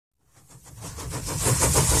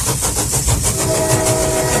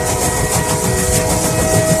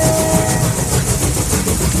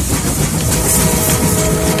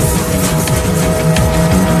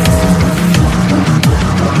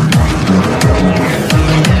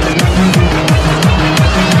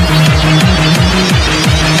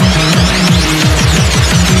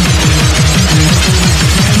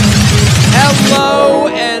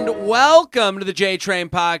Welcome to the J-Train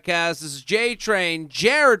podcast. This is J-Train,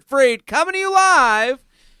 Jared Freed, coming to you live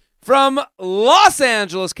from Los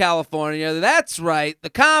Angeles, California. That's right, the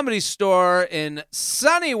Comedy Store in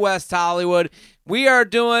sunny West Hollywood. We are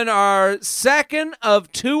doing our second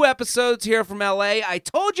of 2 episodes here from L.A. I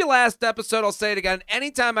told you last episode, I'll say it again,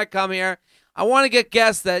 anytime I come here, I want to get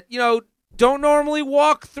guests that, don't normally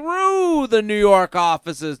walk through the New York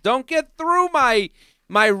offices, don't get through my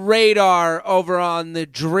radar over on the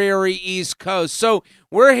dreary East Coast. So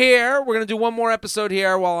we're here. We're going to do one more episode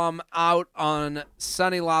here while I'm out on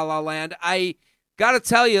sunny La La Land. I got to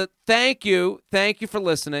tell you, thank you. Thank you for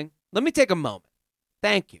listening. Let me take a moment.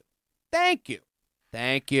 Thank you. Thank you.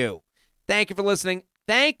 Thank you. Thank you for listening.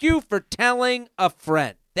 Thank you for telling a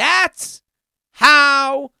friend. That's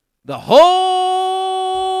how the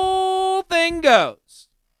whole thing goes.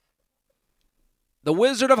 The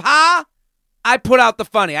Wizard of Ha, I put out the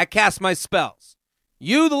funny. I cast my spells.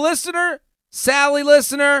 You, the listener, Sally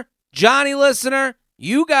listener, Johnny listener,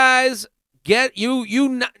 you guys get, you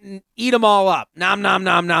eat them all up. Nom, nom,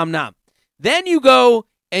 nom, nom, nom. Then you go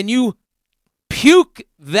and you puke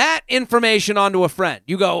that information onto a friend.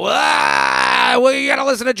 You go, well, you got to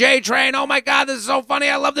listen to J-Train. Oh, my God, this is so funny.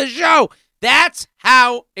 I love this show. That's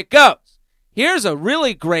how it goes. Here's a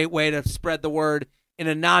really great way to spread the word in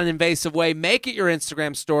a non-invasive way. Make it your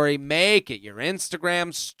Instagram story. Make it your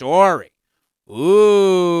Instagram story.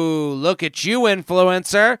 Ooh, look at you,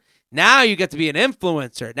 influencer. Now you get to be an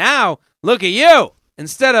influencer. Now, look at you.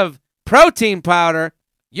 Instead of protein powder,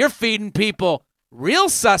 you're feeding people real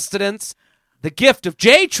sustenance, the gift of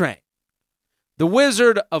J-Train, the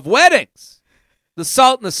wizard of weddings, the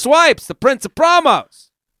sultan of swipes, the prince of promos,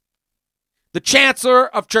 the chancellor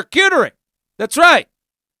of charcuterie. That's right.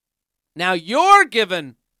 Now you're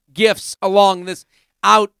giving gifts along this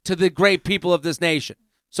out to the great people of this nation.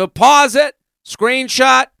 So pause it,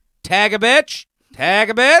 screenshot, tag a bitch,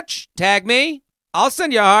 tag me. I'll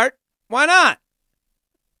send you a heart. Why not?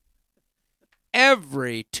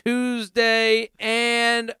 Every Tuesday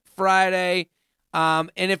and Friday.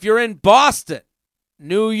 And if you're in Boston,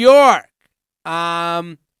 New York,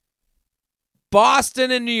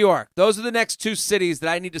 Boston and New York. Those are the next 2 cities that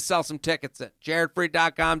I need to sell some tickets in.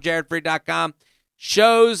 JaredFreed.com, JaredFreed.com.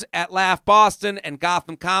 Shows at Laugh Boston and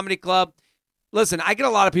Gotham Comedy Club. Listen, I get a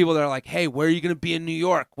lot of people that are like, hey, where are you going to be in New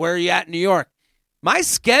York? Where are you at in New York? My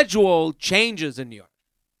schedule changes in New York.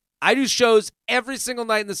 I do shows every single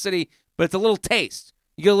night in the city, but it's a little taste.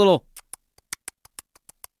 You get a little,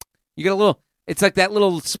 it's like that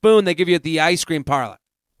little spoon they give you at the ice cream parlor.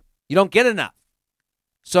 You don't get enough.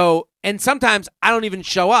 So, and sometimes I don't even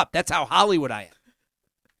show up. That's how Hollywood I am.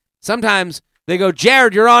 Sometimes they go,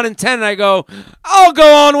 Jared, you're on in 10. And I go, I'll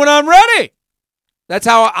go on when I'm ready. That's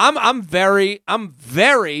how I'm very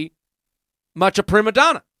much a prima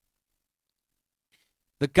donna.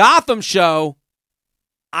 The Gotham show,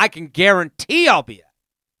 I can guarantee I'll be at.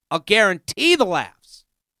 I'll guarantee the laughs.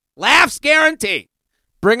 Laughs guaranteed.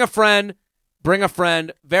 Bring a friend.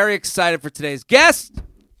 Very excited for today's guest.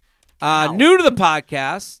 New to the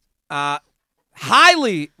podcast,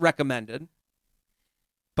 highly recommended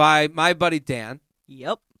by my buddy Dan.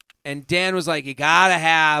 Yep. And Dan was like, you got to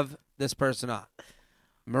have this person on.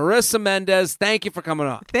 Marissa Mendez, thank you for coming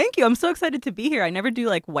on. Thank you. I'm so excited to be here. I never do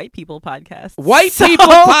white people podcasts. People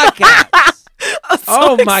podcasts.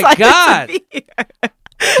 Oh my God.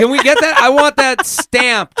 Can we get that? I want that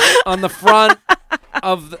stamped on the front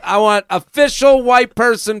of I want official white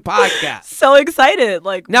person podcast. So excited.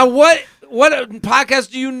 Now what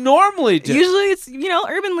podcast do you normally do? Usually it's,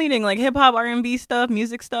 urban leading, like hip hop, R&B stuff,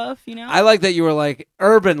 music stuff, I like that you were like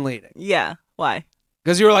urban leading. Yeah. Why?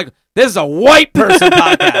 Because you were like, this is a white person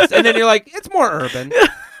podcast. And then you're like, it's more urban.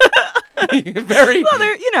 Very well,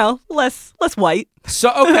 they're, less white.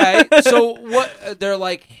 So okay. So what they're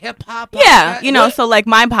like hip hop podcast? Yeah, so like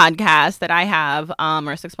my podcast that I have,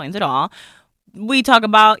 Marissa Explains It All. We talk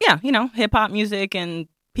about, hip hop music and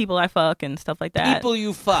people I fuck and stuff like that. People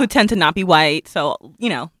you fuck. Who tend to not be white. So,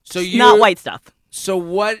 so not white stuff. So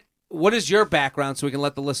what is your background so we can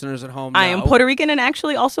let the listeners at home know? I am Puerto Rican and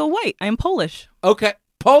actually also white. I am Polish. Okay.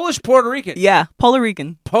 Polish Puerto Rican. Yeah. Puerto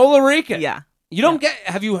Rican. Yeah. You don't get,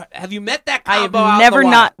 have you met that combo? I have never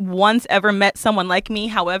not once ever met someone like me.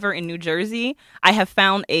 However, in New Jersey, I have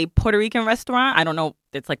found a Puerto Rican restaurant. I don't know.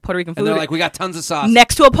 It's like Puerto Rican food. And they're like, we got tons of sauce.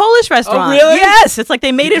 Next to a Polish restaurant. Oh, really? Yes. It's like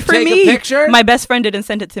they made it for me. Take a picture? My best friend didn't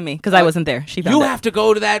send it to me because I wasn't there. She found it. You have to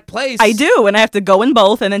go to that place. I do. And I have to go in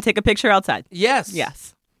both and then take a picture outside. Yes.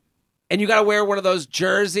 Yes. And you got to wear one of those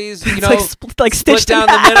jerseys, like split stitched down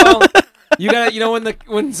the middle. You got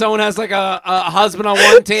when someone has like a husband on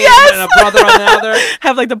one team and a brother on the other.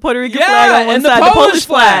 Have like the Puerto Rican flag on one and side, the Polish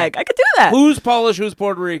flag. I could do that. Who's Polish? Who's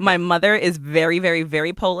Puerto Rican? My mother is very, very,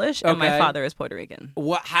 very Polish, and my father is Puerto Rican.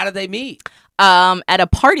 How did they meet? At a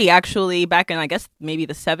party, actually, back in, I guess, maybe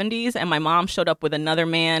the 70s, and my mom showed up with another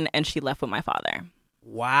man, and she left with my father.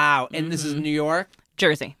 Wow. And this is New York?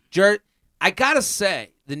 Jersey. I gotta say,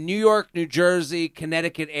 the New York, New Jersey,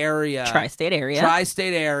 Connecticut area. Tri-state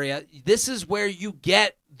area. This is where you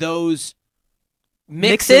get those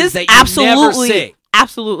mixes that you absolutely, never see.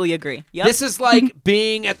 Absolutely agree. Yep. This is like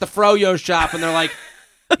being at the Froyo shop and they're like,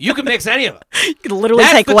 you can mix any of them. You can literally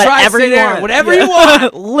take whatever you want. Whatever you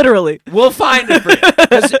want. Literally. We'll find it for you.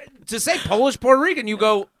 'Cause to say Polish, Puerto Rican, you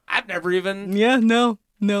go, I've never even. Yeah, no.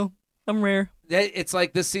 I'm rare. It's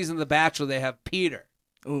like this season of The Bachelor, they have Peter.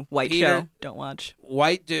 Ooh, white Peter, show. Don't watch.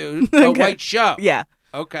 White dude. A white show. Yeah.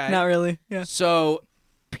 Okay. Not really. Yeah. So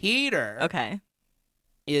Peter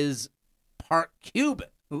is part Cuban.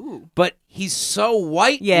 Ooh. But he's so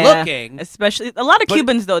white looking. Especially a lot of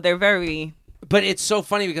Cubans though, they're very. But it's so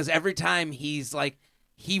funny because every time he's like,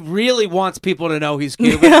 he really wants people to know he's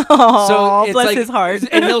Cuban. Oh, so it's bless like, his heart.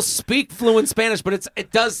 And he'll speak fluent Spanish, but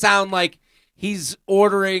it does sound like he's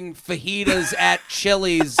ordering fajitas at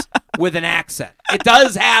Chili's with an accent. It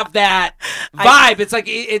does have that vibe. It's like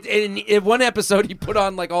in one episode he put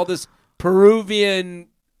on like all this Peruvian,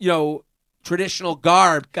 traditional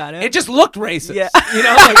garb. Got it. It just looked racist. Yeah.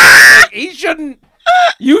 Like he shouldn't.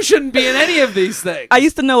 You shouldn't be in any of these things. I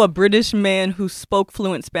used to know a British man who spoke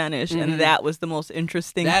fluent Spanish, and that was the most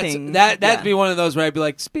interesting thing. That'd be one of those where I'd be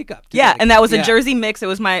like, speak up. Yeah, and that was a Jersey mix. It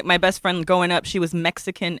was my best friend growing up. She was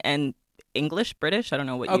Mexican and English, British. I don't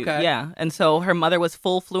know what you. Yeah, and so her mother was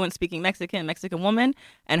full fluent speaking Mexican woman,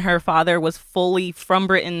 and her father was fully from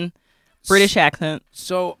Britain, British accent.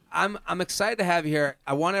 So I'm excited to have you here.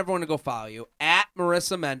 I want everyone to go follow you at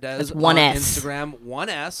Marissa Mendez That's one on S. Instagram.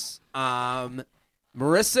 1S.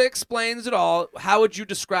 Marissa explains it all. How would you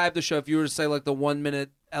describe the show if you were to say like the 1 minute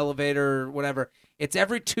elevator or whatever? It's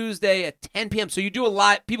every Tuesday at 10 p.m. So you do a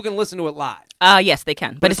live. People can listen to it live. Yes, they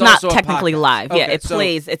can, but it's not technically live. Okay, yeah, it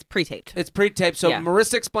plays. It's pre-taped. It's pre-taped. So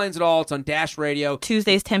Marissa explains it all. It's on Dash Radio.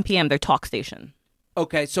 Tuesdays 10 p.m. Their talk station.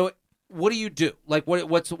 Okay, so what do you do? Like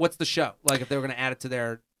what's the show? Like if they were going to add it to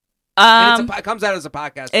their. It comes out as a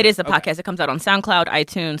podcast. It is a podcast. It comes out on SoundCloud,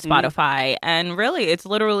 iTunes, Spotify, and really, it's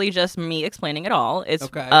literally just me explaining it all. It's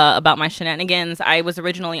about my shenanigans. I was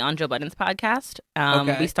originally on Joe Budden's podcast.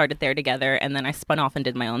 We started there together, and then I spun off and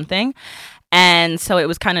did my own thing. And so it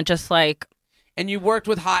was kind of just like... And you worked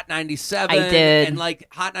with Hot 97. I did. And like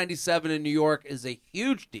Hot 97 in New York is a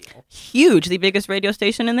huge deal. Huge. The biggest radio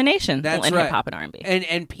station in the nation. That's in right. hip-hop and R&B.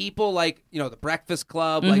 And people like, the Breakfast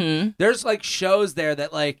Club, like there's like shows there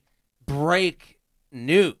that like break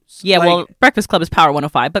news. Yeah, well, Breakfast Club is Power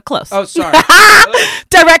 105, but close. Oh, sorry.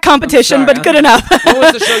 Direct competition, but good enough. What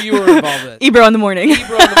was the show you were involved with? Ebro in the Morning.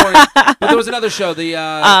 But there was another show, the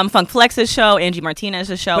Funk Flex's show, Angie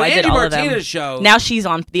Martinez's show. But I did Angie all of them. Martinez's show. Now she's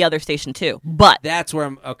on the other station too. But that's where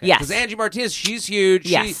I'm okay. Yes. Because Angie Martinez, she's huge.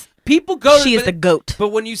 Yes. People go to She is the GOAT. But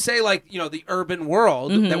when you say like, the urban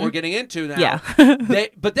world that we're getting into now,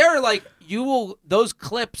 but there are like those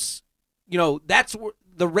clips, that's where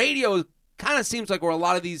the radio kind of seems like where a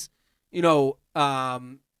lot of these,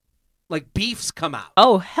 like beefs come out.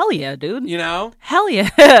 Oh, hell yeah, dude. Hell yeah.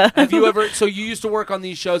 Have you ever, so you used to work on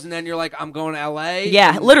these shows and then you're like, I'm going to LA?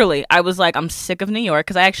 Yeah, literally. I was like, I'm sick of New York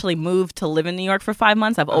because I actually moved to live in New York for 5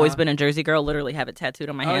 months. I've always been a Jersey girl, literally have it tattooed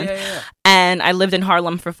on my hand. Yeah. And I lived in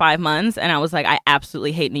Harlem for 5 months and I was like, I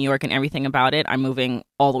absolutely hate New York and everything about it. I'm moving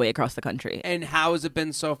all the way across the country. And how has it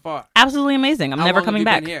been so far? Absolutely amazing. I'm How never long coming have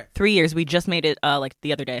you back. been here? 3 years. We just made it like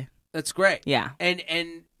the other day. That's great. Yeah. And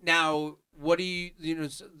now, what do you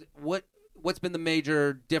what's been the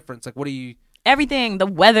major difference? Like, what do you... Everything, the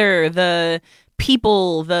weather, the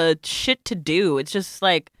people, the shit to do. It's just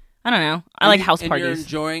like, I don't know. I like house parties. And you're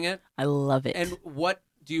enjoying it? I love it. And what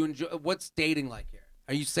do you enjoy? What's dating like here?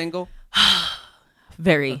 Are you single?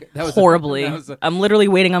 Very horribly. I'm literally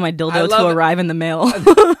waiting on my dildo to arrive in the mail.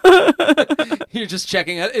 You're just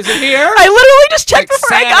checking it. Is it here? I literally just checked before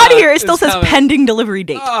Santa I got here. It still says coming. pending delivery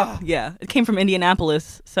date. Oh. Yeah, it came from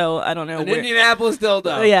Indianapolis, so I don't know An where. Indianapolis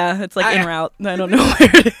dildo. Yeah, it's like en route. I don't know where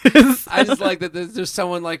it is. I just like that there's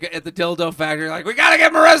someone like at the dildo factory like, we gotta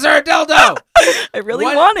get Marissa her dildo. I really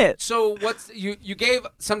want it. So what's you gave,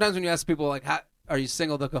 sometimes when you ask people like, how, are you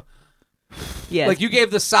single, they'll go, yeah, like you gave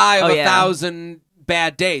the sigh of 1,000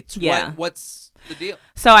 bad dates. Yeah. What's the deal?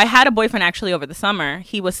 So I had a boyfriend actually over the summer.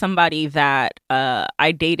 He was somebody that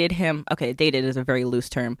I dated him. Okay, dated is a very loose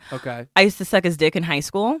term. Okay. I used to suck his dick in high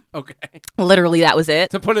school. Okay. Literally, that was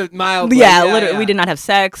it. To put it mildly. Yeah, literally, we did not have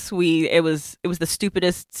sex. It was the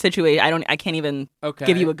stupidest situation. I can't even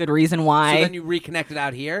give you a good reason why. So then you reconnected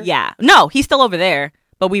out here? Yeah. No, he's still over there.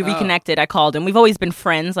 But we reconnected. I called him. We've always been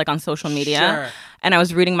friends, like on social media. Sure. And I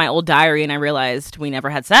was reading my old diary, and I realized we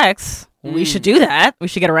never had sex. We should do that. We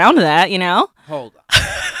should get around to that, you know? Hold on.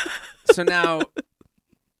 So now,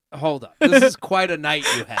 hold on. This is quite a night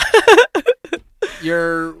you had.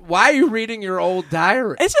 Why are you reading your old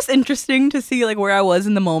diary? It's just interesting to see like where I was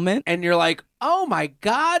in the moment. And you're like, oh my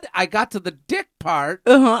God, I got to the dick part.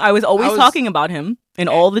 I was always talking about him in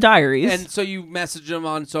all the diaries. And so you messaged him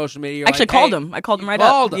on social media. Actually, called him. I called him right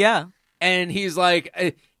up. Yeah. And he's like,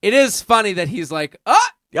 it is funny that he's like,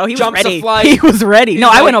 he was jumps ready. a flight. He was ready. No,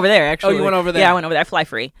 I went over there, actually. Oh, you went over there? Yeah, I went over there. I fly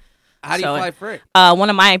free. How do you fly free? One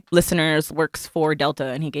of my listeners works for Delta,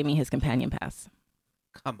 and he gave me his companion pass.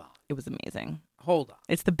 Come on. It was amazing. Hold on.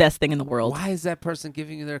 It's the best thing in the world. Why is that person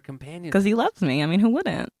giving you their companion? Because he loves me. I mean, who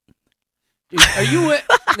wouldn't? Are you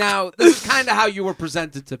now? This is kind of how you were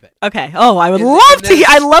presented to me. Okay. Oh, I would love to hear.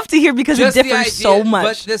 I love to hear because it differs so much.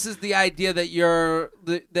 But this is the idea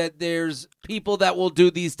that that there's people that will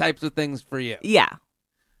do these types of things for you. Yeah.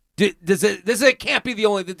 It can't be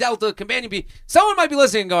the Delta companion. Someone might be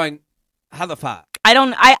listening and going, how the fuck?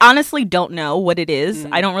 I honestly don't know what it is.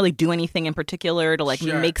 I don't really do anything in particular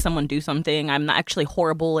to make someone do something. I'm not actually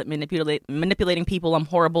horrible at manipulating people. I'm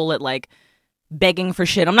horrible at begging for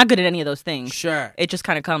shit. I'm not good at any of those things. Sure. It just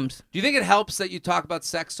kind of comes. Do you think it helps that you talk about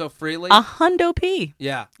sex so freely? 100%.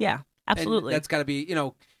 Yeah. Yeah, absolutely. And that's got to be,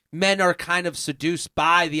 men are kind of seduced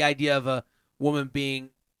by the idea of a woman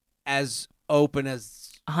being as open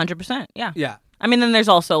as... 100%, yeah. Yeah. I mean, then there's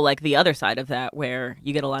also the other side of that where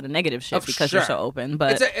you get a lot of negative shit because you're so open.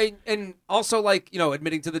 But and also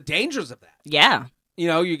admitting to the dangers of that. Yeah.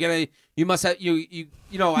 I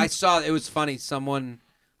saw, it was funny.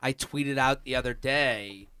 I tweeted out the other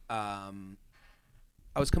day. I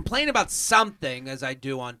was complaining about something, as I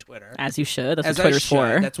do on Twitter. As you should. That's what Twitter's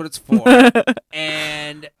for. That's what it's for.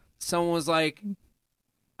 And someone was like,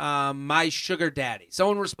 my sugar daddy.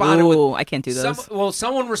 Someone responded with... I can't do those.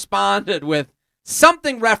 Someone responded with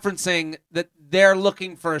something referencing that they're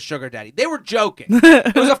looking for a sugar daddy. They were joking.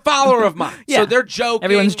 It was a follower of mine. Yeah. So they're joking.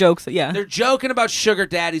 Everyone's jokes, yeah. They're joking about sugar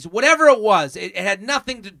daddies. Whatever it was, it had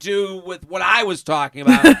nothing to do with what I was talking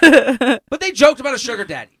about. But they joked about a sugar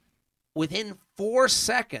daddy. Within 4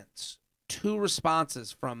 seconds, 2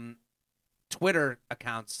 responses from Twitter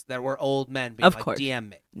accounts that were old men being DM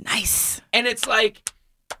me. Nice. And it's like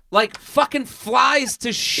fucking flies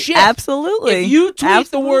to shit. Absolutely. If you tweet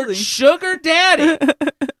the word sugar daddy,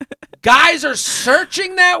 guys are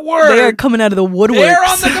searching that word. They are coming out of the woodworks. They're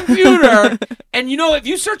on the computer. And if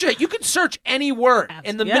you search it, you can search any word.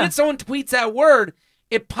 And the minute someone tweets that word,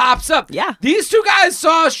 it pops up. Yeah. These 2 guys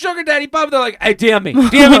saw a sugar daddy pop up. They're like, hey, DM me.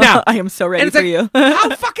 DM me now. I am so ready for you. How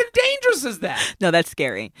fucking dangerous is that? No, that's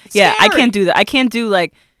scary. Yeah, I can't do that. I can't do I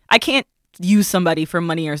can't use somebody for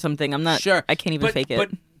money or something. I'm not sure. I can't even fake it. But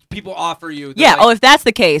people offer you. Yeah, if that's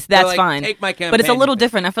the case, that's fine. Take my campaign. But it's a little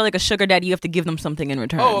different. I feel like a sugar daddy, you have to give them something in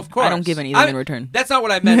return. Oh, of course. I don't give anything in return. That's not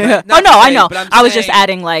what I meant. I know. I was just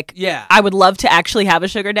adding yeah. I would love to actually have a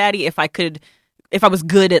sugar daddy if I was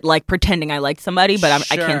good at pretending I liked somebody, but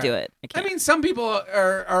I can't do it. I mean, some people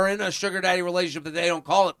are in a sugar daddy relationship that they don't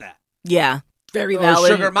call it that. Yeah, very or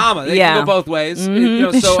valid. Sugar mama. They can go both ways.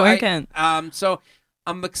 Mm-hmm. Sure can. So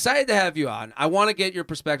I'm excited to have you on. I want to get your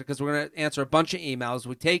perspective because we're going to answer a bunch of emails.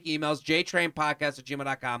 We take emails,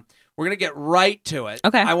 jtrainpodcast@gmail.com. We're going to get right to it.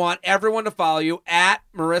 Okay. I want everyone to follow you at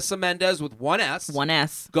Marissa Mendez with 1 S. 1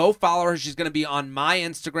 S. Go follow her. She's going to be on my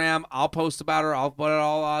Instagram. I'll post about her. I'll put it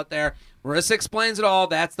all out there. Marissa Explains It All.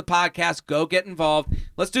 That's the podcast. Go get involved.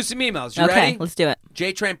 Let's do some emails. You ready? Okay, let's do it.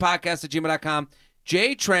 jtrainpodcast@gmail.com.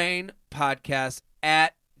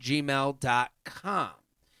 jtrainpodcast@gmail.com.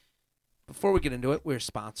 Before we get into it, we're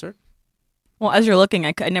sponsored. Well, as you're looking,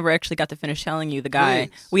 I never actually got to finish telling you the guy.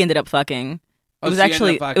 Please. We ended up fucking. Oh, it was so you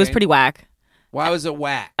ended up fucking? It was pretty whack. Why was it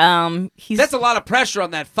whack? That's a lot of pressure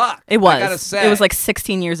on that fuck. It was. I gotta say. It was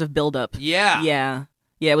 16 years of buildup. Yeah. Yeah.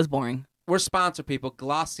 Yeah, it was boring. We're sponsored, people.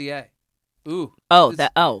 Glossier. Ooh.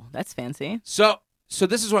 That's fancy. So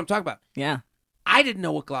this is what I'm talking about. Yeah. I didn't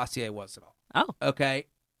know what Glossier was at all. Oh. Okay.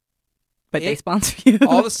 But they sponsor you.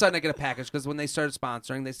 All of a sudden, I get a package because when they started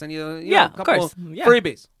sponsoring, they send you, a couple of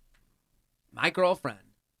freebies. My girlfriend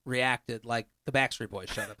reacted like the Backstreet Boys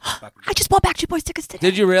showed up. I just bought Backstreet Boys tickets today.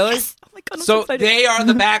 Did you really? Yes. Oh my God, I'm so excited. They are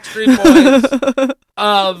the Backstreet Boys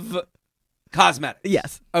of cosmetics.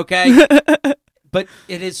 Yes. Okay? But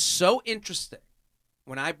it is so interesting.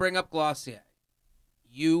 When I bring up Glossier,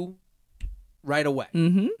 you right away,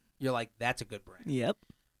 you're like, that's a good brand. Yep.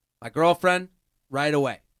 My girlfriend, right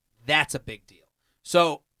away, that's a big deal.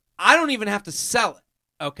 So I don't even have to sell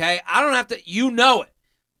it, okay? I don't have to, you know it.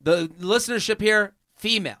 The listenership here,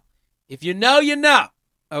 female. If you know, you know,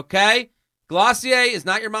 okay? Glossier is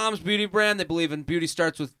not your mom's beauty brand. They believe in beauty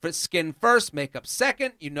starts with skin first, makeup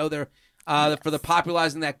second. You know they're for the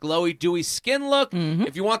popularizing that glowy, dewy skin look.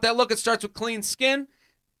 If you want that look, it starts with clean skin.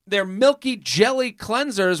 Their Milky Jelly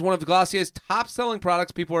Cleanser is one of Glossier's top-selling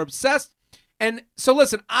products. People are obsessed. And so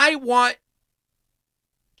listen, I want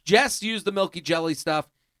Jess use the Milky Jelly stuff.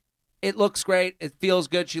 It looks great. It feels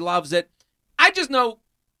good. She loves it. I just know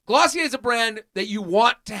Glossier is a brand that you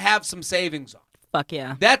want to have some savings on. Fuck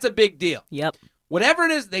yeah. That's a big deal. Yep. Whatever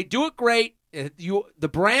it is, they do it great. The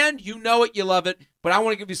brand, you know it, you love it, but I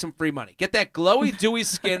want to give you some free money. Get that glowy, dewy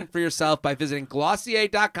skin for yourself by visiting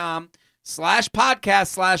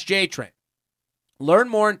Glossier.com/podcast/JTrain. Learn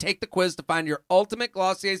more and take the quiz to find your ultimate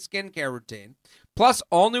Glossier skincare routine. Plus,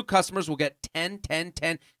 all new customers will get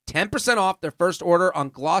 10% off their first order on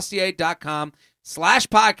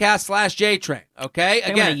Glossier.com/podcast/JTrain. Okay? Again,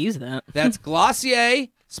 I'm going to use that. That's Glossier,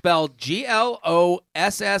 spelled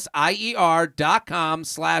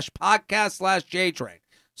GLOSSIER.com/podcast/JTrain.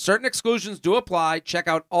 Certain exclusions do apply. Check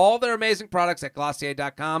out all their amazing products at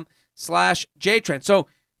Glossier.com/JTrain. So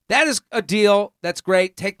that is a deal. That's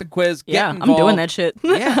great. Take the quiz. Get involved. I'm doing that shit.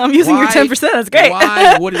 Yeah. I'm using your 10%. That's great.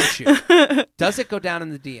 Why wouldn't you? Does it go down in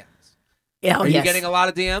the DMs? Yeah, Are you getting a lot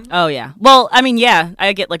of DMs? Oh, yeah. Well, I mean, yeah.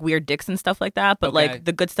 I get like weird dicks and stuff like that. But Okay. like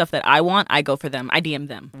the good stuff that I want, I go for them. I DM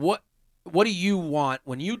them. What do you want?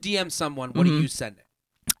 When you DM someone, what are you sending?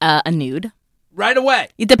 A nude. Right away.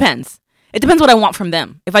 It depends. It depends what I want from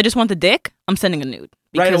them. If I just want the dick, I'm sending a nude.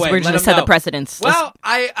 Because Right away. we're just Let going to them set the know. precedence. Well,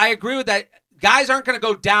 I agree with that. Guys aren't going to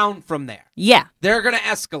go down from there. Yeah. They're going to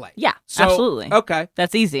escalate. Yeah, So, absolutely. Okay.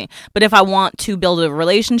 That's easy. But if I want to build a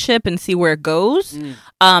relationship and see where it goes, then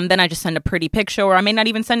I just send a pretty picture, or I may not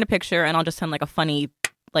even send a picture, and I'll just send like a funny,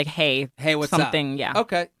 like, hey, what's something. up? Yeah.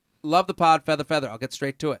 Okay. Love the pod, feather. I'll get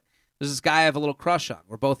straight to it. There's this guy I have a little crush on.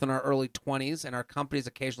 We're both in our early 20s, and our companies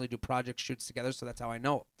occasionally do project shoots together, so that's how I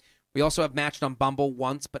know him. We also have matched on Bumble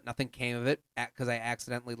once, but nothing came of it because I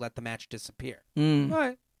accidentally let the match disappear. All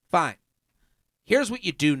right. Fine. Here's what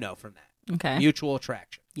you do know from that. Okay. Mutual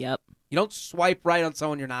attraction. Yep. You don't swipe right on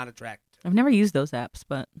someone you're not attracted to. I've never used those apps,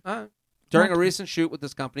 but During a recent shoot with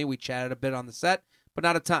this company, we chatted a bit on the set, but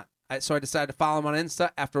not a ton. So I decided to follow him on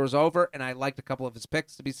Insta after it was over, and I liked a couple of his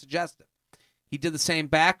pics to be suggestive. He did the same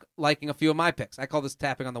back, liking a few of my pics. I call this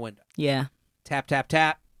tapping on the window. yeah. Tap, tap,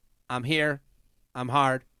 tap. I'm here. I'm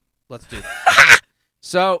hard. Let's do this.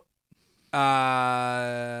 So he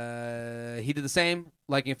did the same,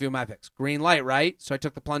 liking a few of my pics. Green light, right? So I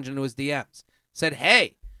took the plunge into his DMs. Said,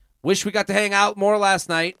 hey, wish we got to hang out more last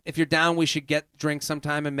night. If you're down, we should get drinks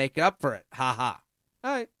sometime and make up for it. Ha ha.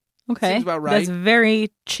 All right. Okay. Seems about right. That's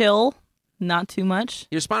very chill. Not too much.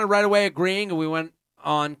 He responded right away, agreeing, and we went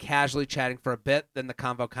on casually chatting for a bit. Then the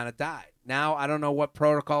convo kind of died. Now I don't know what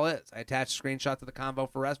protocol is. I attached a screenshot to the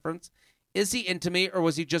convo for reference. Is he into me, or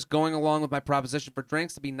was he just going along with my proposition for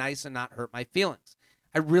drinks to be nice and not hurt my feelings?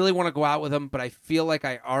 I really want to go out with him, but I feel like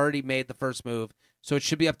I already made the first move, so it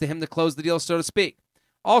should be up to him to close the deal, so to speak.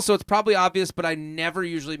 Also, it's probably obvious, but I never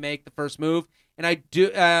usually make the first move, and I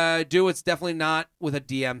do. It's definitely not with a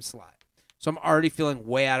DM slide. So I'm already feeling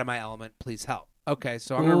way out of my element. Please help. Okay,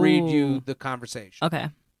 so I'm going to read you the conversation. Okay.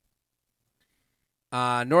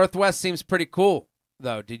 Northwest seems pretty cool,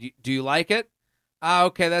 though. Do you like it?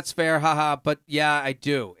 Okay, that's fair, haha. But yeah, I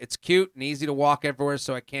do. It's cute and easy to walk everywhere,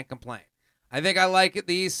 so I can't complain. I think I like it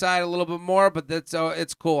the east side a little bit more, but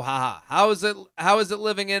it's cool, haha. How is it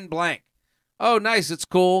living in blank? Oh, nice, it's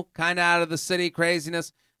cool. Kind of out of the city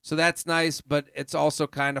craziness, so that's nice, but it's also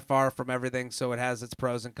kind of far from everything, so it has its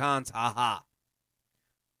pros and cons, haha.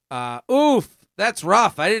 Oof, that's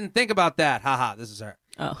rough. I didn't think about that, haha. This is her.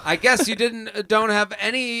 Oh. I guess you don't have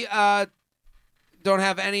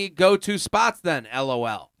any go-to spots then,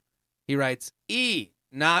 LOL. He writes,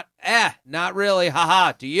 not really,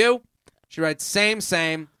 haha. Do you? She writes,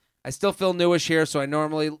 same. I still feel newish here, so I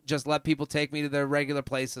normally just let people take me to their regular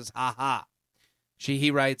places, haha.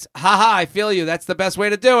 He writes, haha, I feel you. That's the best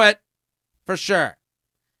way to do it. For sure.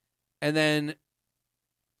 And then,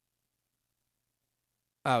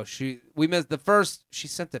 we missed the first, she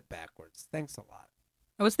sent it backwards. Thanks a lot.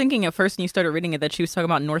 I was thinking at first when you started reading it that she was talking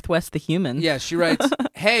about Northwest the human. Yeah, she writes,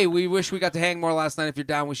 hey, we wish we got to hang more last night. If you're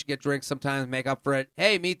down, we should get drinks sometimes, make up for it.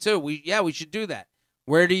 Hey, me too. We should do that.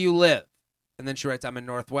 Where do you live? And then she writes, I'm in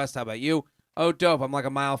Northwest. How about you? Oh, dope. I'm like a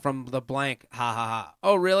mile from the blank. Ha, ha, ha.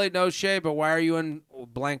 Oh, really? No shade, but why are you in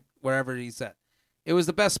blank, wherever he said? It was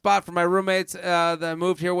the best spot for my roommates that I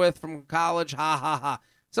moved here with from college. Ha, ha, ha.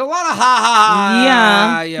 So a lot of ha,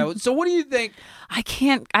 ha, ha. Yeah. So what do you think? I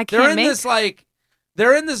can't they're in this, like,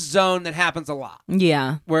 they're in this zone that happens a lot.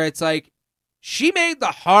 Yeah. Where it's like, she made the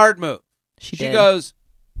hard move. She did. Goes,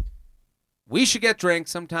 we should get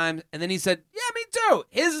drinks sometime. And then he said, yeah, me too.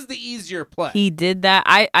 His is the easier play. He did that.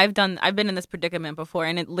 I've been in this predicament before,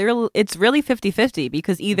 and it's really 50-50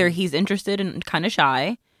 because either he's interested and kind of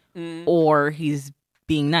shy, or he's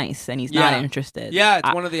being nice and he's not interested. Yeah,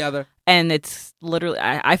 it's one or the other. And it's literally,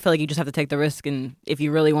 I feel like you just have to take the risk, and if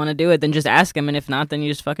you really want to do it, then just ask him, and if not, then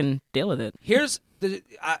you just fucking deal with it.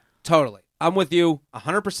 Totally. I'm with you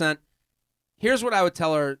 100%. Here's what I would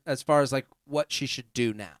tell her as far as like what she should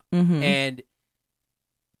do now. Mm-hmm. And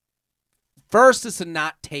first is to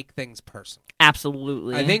not take things personally.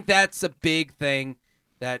 Absolutely. I think that's a big thing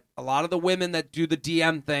that a lot of the women that do the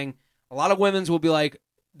DM thing, a lot of women's will be like,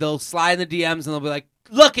 they'll slide in the DMs and they'll be like,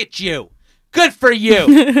 look at you. Good for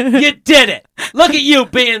you. You did it. Look at you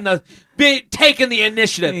taking the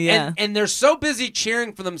initiative. Yeah. And they're so busy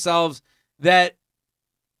cheering for themselves that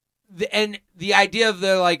the idea of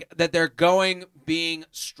they're going, being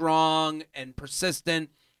strong and persistent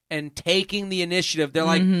and taking the initiative. They're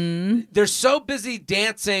like, they're so busy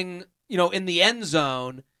dancing, in the end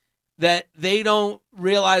zone that they don't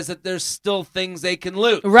realize that there's still things they can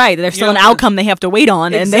lose. Right. There's still an outcome they have to wait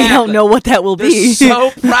on, exactly. and they don't know what that will be. They're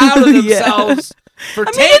so proud of themselves for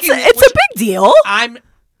taking it. It's a big deal. I'm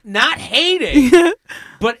not hating,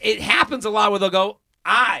 but it happens a lot where they'll go,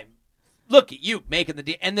 look at you making the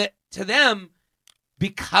deal. And to them,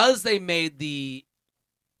 because they made the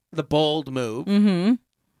bold move,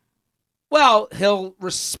 well, he'll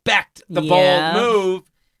respect the bold move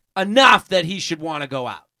enough that he should want to go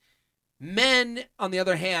out. Men, on the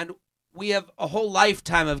other hand, we have a whole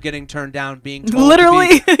lifetime of getting turned down, being told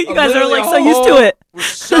literally, you guys are like so used to it. We're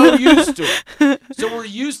so used to it. So we're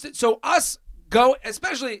used to. So us go,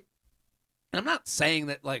 especially. I'm not saying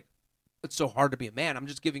that like it's so hard to be a man. I'm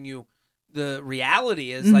just giving you the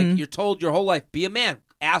reality. Is like you're told your whole life, be a man,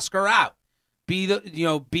 ask her out, be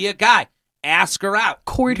a guy, ask her out,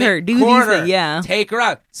 court her, do these things, yeah, take her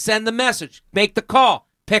out, send the message, make the call,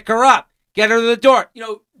 pick her up, get her to the door,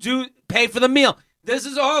 pay for the meal. This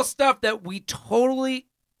is all stuff that we totally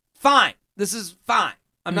fine. This is fine.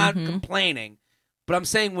 I'm not complaining, but I'm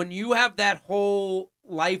saying when you have that whole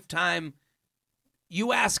lifetime,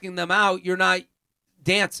 you asking them out, you're not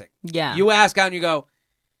dancing. Yeah. You ask out and you go,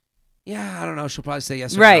 yeah, I don't know. She'll probably say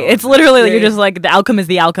yes or right. no. It's literally you're just like, the outcome is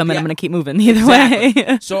the outcome, and I'm going to keep moving either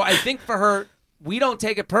way. So I think for her, we don't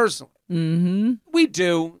take it personally. Mm-hmm. We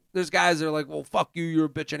do. There's guys that are like, well, fuck you. You're a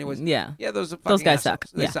bitch anyways. Yeah. Yeah, those guys suck.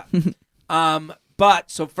 They suck.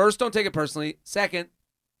 But so first, don't take it personally. Second,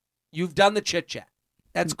 you've done the chit chat.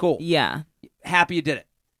 That's cool. Yeah. Happy you did it.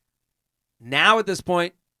 Now at this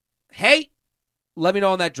point, hey, let me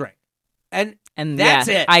know on that drink. And that's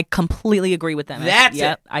it. I completely agree with them. That's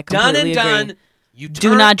it. I completely done and agree. done. You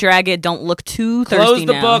do not drag it. Don't look too thirsty. Close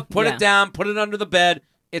the book. Put it down. Put it under the bed.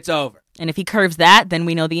 It's over. And if he curves that, then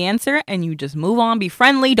we know the answer, and you just move on. Be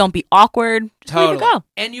friendly. Don't be awkward. Just totally. Leave it go.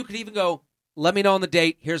 And you could even go, let me know on the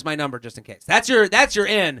date. Here's my number, just in case. That's your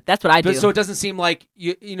in. That's what I do. So it doesn't seem like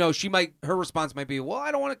her response might be, well,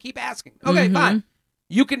 I don't want to keep asking. Okay, fine.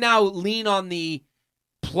 You can now lean on the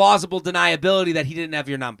plausible deniability that he didn't have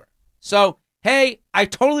your number. So, hey, I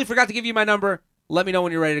totally forgot to give you my number. Let me know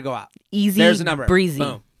when you're ready to go out. Easy, there's the number. Breezy.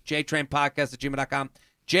 Boom. JTrainPodcast@gmail.com.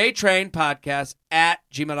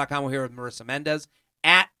 JTrainPodcast@gmail.com. We're here with Marissa Mendez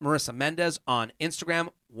at Marissa Mendez on Instagram.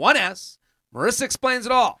 1S. Marissa explains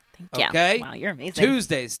it all. Thank you. Okay? Wow, you're amazing.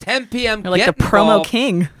 Tuesdays, 10 p.m. You're like the promo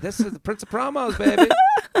king. This is the Prince of Promos, baby.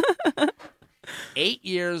 8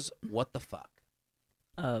 years, what the fuck?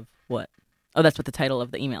 Of what? Oh, that's what the title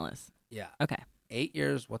of the email is. Yeah. Okay. 8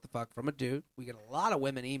 years, what the fuck, from a dude. We get a lot of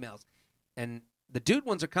women emails, and the dude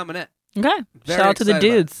ones are coming in. Okay. Shout out to the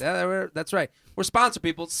dudes. That's right. We're sponsored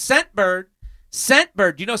people. Scentbird.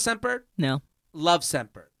 Do you know Scentbird? No. Love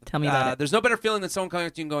Scentbird. Tell me about it. There's no better feeling than someone coming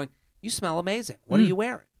up to you and going, you smell amazing. What are you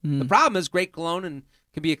wearing? The problem is great cologne and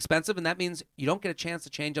can be expensive, and that means you don't get a chance to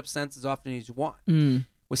change up scents as often as you want.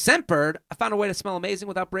 With Scentbird, I found a way to smell amazing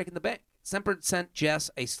without breaking the bank. Scentbird sent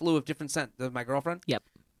Jess a slew of different scents. My girlfriend? Yep.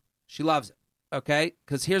 She loves it. Okay?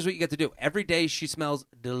 Because here's what you get to do. Every day she smells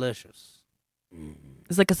delicious.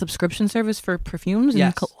 It's like a subscription service for perfumes?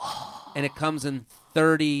 Yes. And it comes in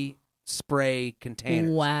 30 spray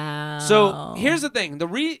containers. Wow. So here's the thing.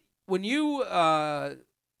 When you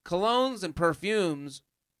colognes and perfumes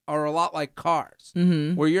are a lot like cars,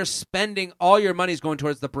 where you're spending all your money is going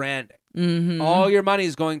towards the branding. All your money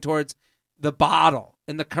is going towards the bottle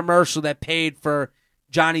and the commercial that paid for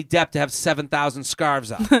Johnny Depp to have 7,000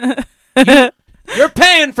 scarves on. You're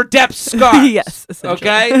paying for Depp's scarves. Yes, essentially.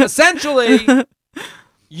 Okay? Essentially,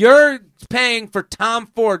 you're paying for Tom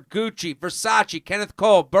Ford, Gucci, Versace, Kenneth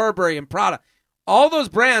Cole, Burberry, and Prada. All those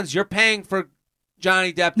brands, you're paying for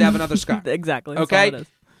Johnny Depp to have another scarf. Exactly. Okay?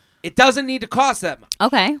 It doesn't need to cost that much.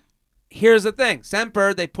 Okay. Here's the thing.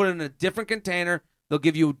 Scentbird, they put it in a different container. They'll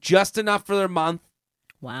give you just enough for their month.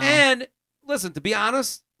 Wow. And listen, to be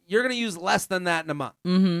honest, you're going to use less than that in a month.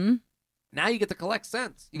 Mm-hmm. Now you get to collect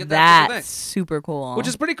scents. You get That's super cool. Which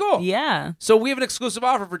is pretty cool. Yeah. So we have an exclusive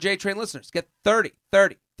offer for J-Train listeners. Get 30%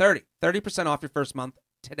 off your first month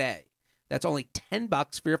today. That's only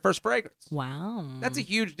 $10 for your first fragrance. Wow. That's a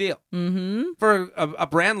huge deal. Mm-hmm. For a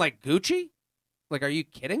brand like Gucci? Like, are you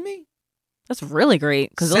kidding me? That's really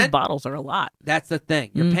great because those bottles are a lot. That's the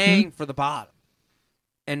thing. You're paying for the bottle.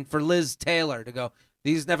 And for Liz Taylor to go,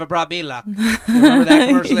 these never brought me luck. You remember that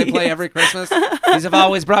commercial they play every Christmas? These have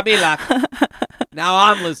always brought me luck. Now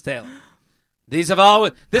I'm Liz Taylor. This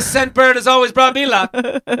Scentbird has always brought me luck.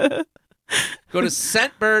 Go to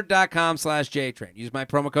scentbird.com/JTrain. Use my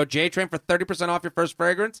promo code JTrain for 30% off your first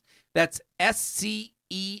fragrance. That's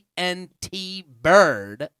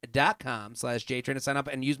scentbird.com/JTrain to sign up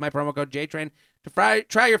and use my promo code JTrain to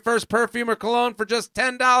try your first perfume or cologne for just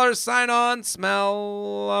 $10. Sign on.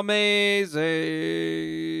 Smell amazing.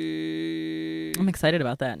 I'm excited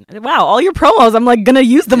about that. Wow, all your promos, I'm like going to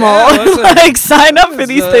use them all. Listen, like, sign up for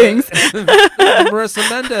these things. Marissa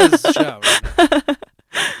Mendez show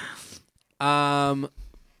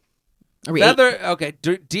right now.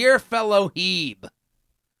 Dear fellow Hebe.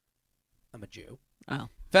 I'm a Jew. Oh.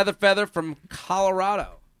 Feather from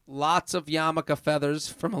Colorado. Lots of yarmulke feathers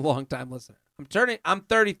from a long-time listener. I'm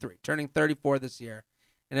 33, turning 34 this year,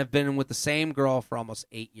 and have been with the same girl for almost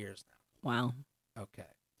 8 years now. Wow. Okay.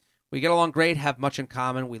 We get along great, have much in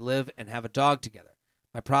common. We live and have a dog together.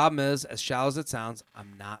 My problem is, as shallow as it sounds,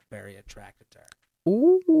 I'm not very attracted to her.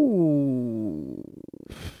 Ooh.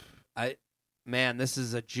 Man, this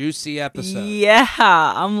is a juicy episode. Yeah,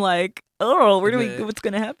 I'm like, what's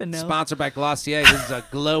going to happen now? Sponsored by Glossier. This is a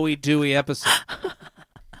glowy, dewy episode.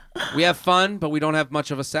 We have fun, but we don't have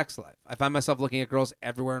much of a sex life. I find myself looking at girls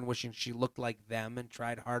everywhere and wishing she looked like them and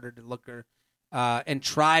tried harder to look her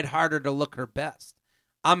best.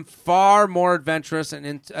 I'm far more adventurous and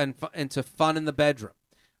into fun in the bedroom,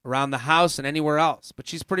 around the house, and anywhere else. But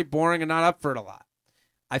she's pretty boring and not up for it a lot.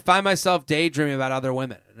 I find myself daydreaming about other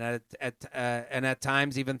women, and at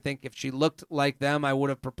times even think if she looked like them, I would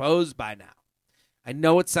have proposed by now. I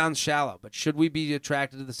know it sounds shallow, but should we be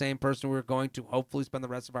attracted to the same person we're going to hopefully spend the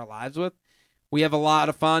rest of our lives with? We have a lot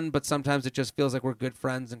of fun, but sometimes it just feels like we're good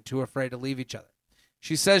friends and too afraid to leave each other.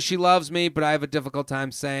 She says she loves me, but I have a difficult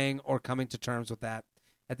time saying or coming to terms with that.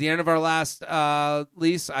 At the end of our last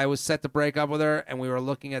lease, I was set to break up with her, and we were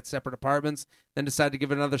looking at separate apartments, then decided to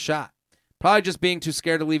give it another shot. Probably just being too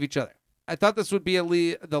scared to leave each other. I thought this would be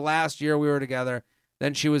the last year we were together.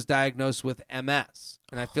 Then she was diagnosed with MS,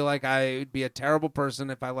 and I feel like I would be a terrible person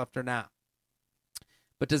if I left her now.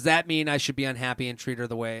 But does that mean I should be unhappy and treat her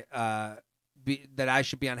the way that I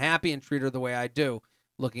should be unhappy and treat her the way I do,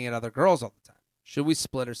 looking at other girls all the time? Should we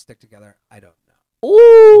split or stick together? I don't know.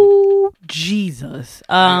 Ooh, Jesus.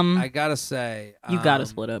 I gotta say, you gotta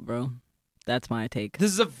split up, bro. That's my take.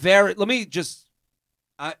 This is a very. Let me just.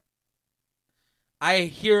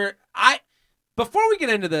 Before we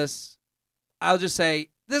get into this, I'll just say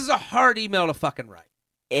this is a hard email to fucking write.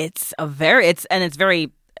 It's very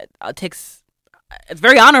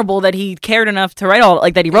honorable that he cared enough to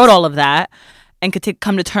write that he wrote all of that and could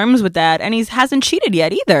come to terms with that, and he hasn't cheated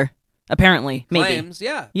yet either. Apparently, maybe. Claims,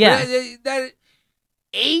 yeah. Yeah. That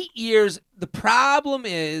 8 years. The problem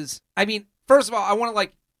is, I mean, first of all, I want to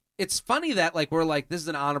it's funny that we're this is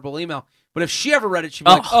an honorable email, but if she ever read it, she'd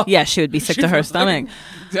be yeah, she would be sick to her stomach.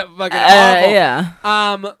 Fucking awful. Yeah.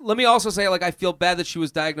 Let me also say, I feel bad that she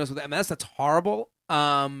was diagnosed with MS. That's horrible.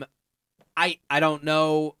 I don't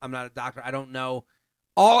know. I'm not a doctor. I don't know.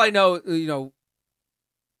 All I know,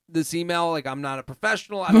 this email, I'm not a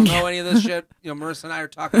professional. I don't know any of this shit. Marissa and I are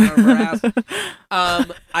talking out of her ass.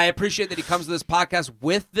 I appreciate that he comes to this podcast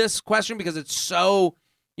with this question because it's so,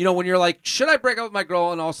 when you're like, should I break up with my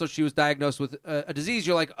girl? And also she was diagnosed with a disease.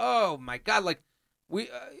 You're like, oh my God.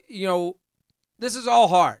 This is all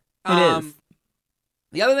hard. It is.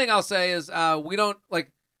 The other thing I'll say is we don't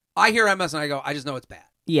I hear MS and I go, I just know it's bad.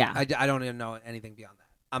 Yeah. I don't even know anything beyond that.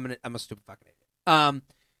 I'm a stupid fucking idiot.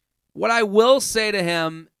 What I will say to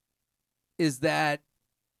him is that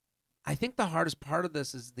I think the hardest part of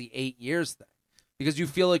this is the 8 years thing, because you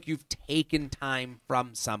feel like you've taken time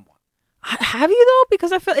from someone. Have you though?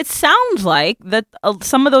 Because I feel it sounds like that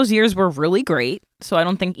some of those years were really great. So I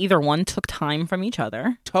don't think either one took time from each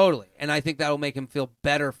other. Totally. And I think that'll make him feel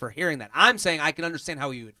better for hearing that. I'm saying I can understand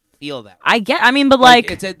how you would feel that way. But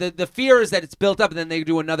like it's the fear is that it's built up and then they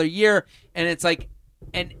do another year and it's like,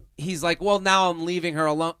 and he's like, well, now I'm leaving her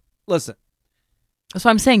alone. Listen. So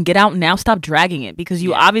I'm saying get out now. Stop dragging it because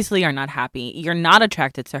you obviously are not happy. You're not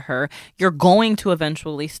attracted to her. You're going to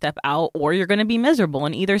eventually step out or you're going to be miserable.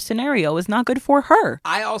 And either scenario is not good for her.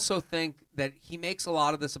 I also think that he makes a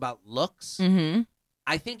lot of this about looks. Mm-hmm.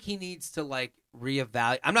 I think he needs to like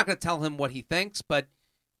reevaluate. I'm not going to tell him what he thinks, but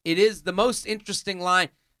it is the most interesting line.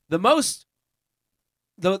 The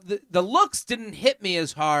looks didn't hit me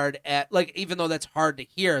as hard at like, even though that's hard to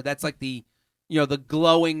hear. That's like the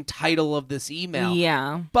glowing title of this email.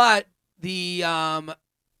 Yeah. But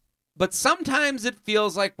but sometimes it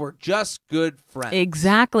feels like we're just good friends.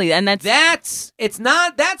 Exactly. And that's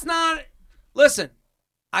not listen,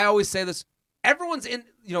 I always say this. Everyone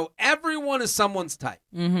is someone's type.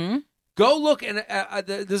 Mm-hmm. Go look, and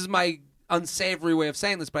this is my unsavory way of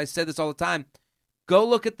saying this, but I say this all the time. Go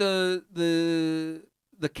look at the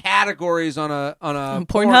categories on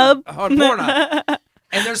Pornhub. On Pornhub.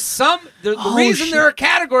 And there's the reason there are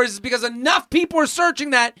categories is because enough people are searching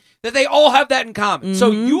that they all have that in common. Mm-hmm.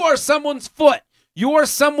 So you are someone's foot. You are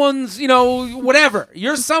someone's, whatever.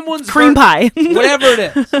 You're someone's cream pie. Whatever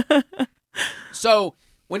it is. So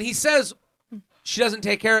when he says she doesn't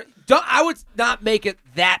take care, I would not make it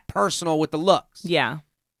that personal with the looks. Yeah.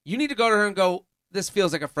 You need to go to her and go, this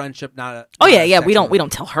feels like a friendship, not a we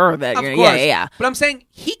don't tell her that. Of course. Yeah. But I'm saying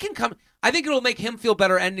he can come. I think it'll make him feel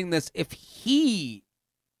better ending this if he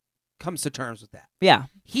comes to terms with that. Yeah.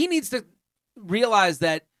 He needs to realize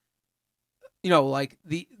that, like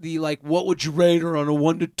the like, what would you rate her on a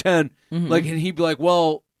 1 to 10? Mm-hmm. Like, and he'd be like,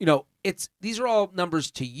 well, these are all numbers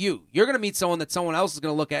to you. You're going to meet someone that someone else is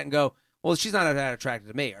going to look at and go, well, she's not that attracted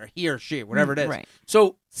to me, or he or she, whatever it is. Right.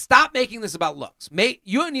 So stop making this about looks.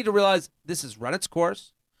 You need to realize this has run its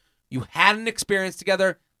course. You had an experience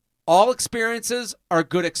together. All experiences are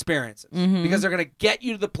good experiences because they're going to get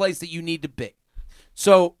you to the place that you need to be.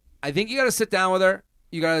 So I think you got to sit down with her.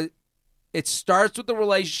 It starts with the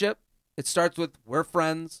relationship. It starts with we're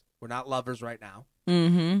friends. We're not lovers right now.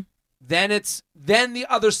 Mm-hmm. Then the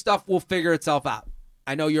other stuff will figure itself out.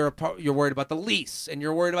 I know you're worried about the lease and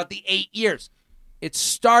you're worried about the 8 years. It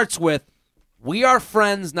starts with we are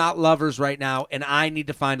friends, not lovers right now, and I need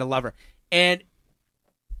to find a lover. And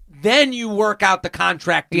then you work out the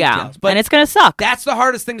contract details. Yeah, but it's going to suck. That's the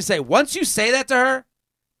hardest thing to say. Once you say that to her,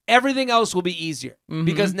 everything else will be easier. Mm-hmm.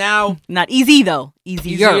 Because now... Not easy, though.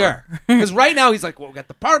 Easier. Because right now, he's like, well, we got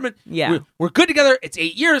the apartment. Yeah. We're good together. It's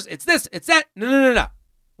 8 years. It's this. It's that. No.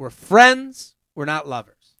 We're friends. We're not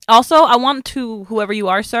lovers. Also, I want to, whoever you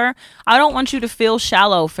are, sir, I don't want you to feel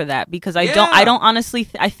shallow for that because I don't honestly,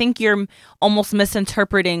 I think you're almost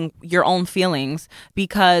misinterpreting your own feelings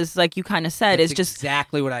because like you kind of said, it's just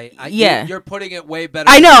exactly what you're putting it way better.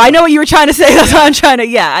 I know what you were trying to say. That's what I'm trying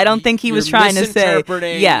to, I don't think he was trying to say,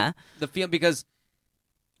 the feeling because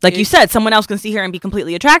like you said, someone else can see her and be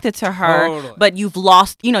completely attracted to her, but you've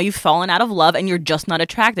lost, you've fallen out of love and you're just not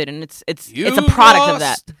attracted. And it's a product of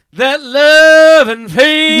that. That love and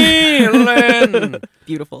feeling.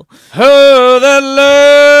 Beautiful. Oh, that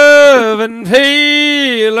love and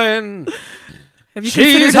feeling.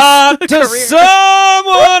 She's hot to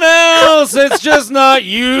someone else. It's just not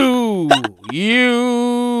you.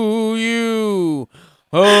 You.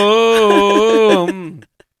 Oh.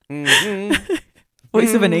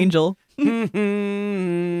 Voice of an angel. What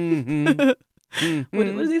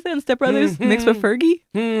does he say in Step Brothers? Mixed with Fergie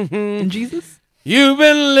and Jesus? You've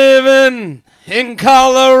been living in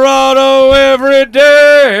Colorado every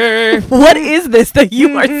day. What is this that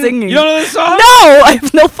you are singing? You don't know this song? No, I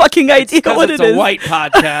have no fucking idea what it is. It's a white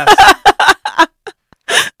podcast.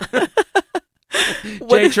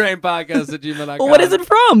 JTrain podcast at gmail.com. What is it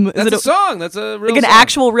from? That's a song. That's a real like an song.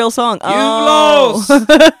 actual real song. You lost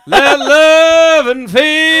that love and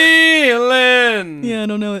feeling. Yeah, I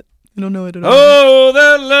don't know it. Oh,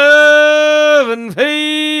 that love and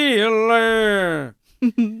feeling.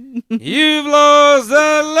 You've lost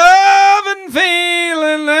that love and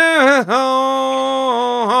feeling now.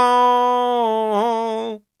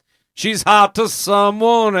 She's hot to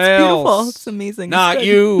someone else. Beautiful. It's amazing. Not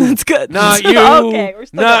you. That's good. Not you. Okay, we're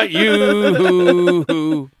still not you.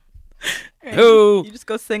 Who? You just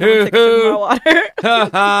go sing. I'm gonna take some more water.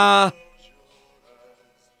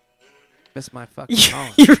 Miss my fucking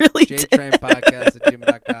phone. You really did. JTrain podcast at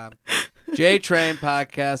gmail.com.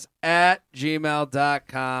 JTrainPodcast at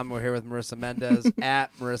gmail.com. We're here with Marissa Mendez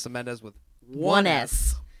at Marissa Mendez with one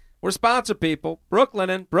S. We're sponsored, people.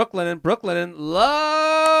 Brooklyn.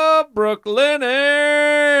 Love Brooklyn.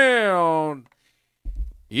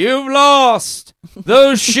 You've lost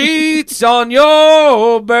those sheets on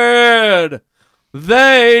your bed.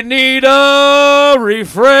 They need a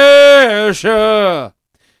refresher.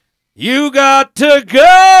 You got to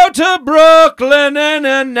go to Brooklyn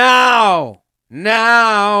and now.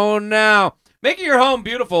 Making your home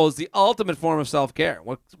beautiful is the ultimate form of self-care.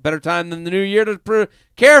 What's better time than the new year to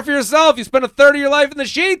care for yourself? You spend a third of your life in the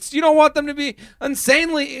sheets. You don't want them to be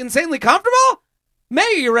insanely comfortable?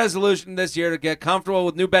 Make your resolution this year to get comfortable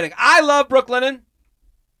with new bedding. I love Brooklinen.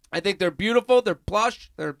 I think they're beautiful. They're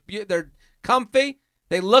plush. They're comfy.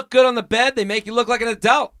 They look good on the bed. They make you look like an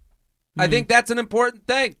adult. I think that's an important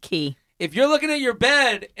thing. Key. If you're looking at your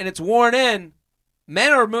bed and it's worn in,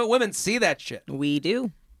 men or women see that shit. We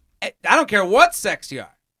do. I don't care what sex you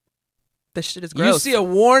are. This shit is gross. You see a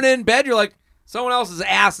worn-in bed, you're like, someone else's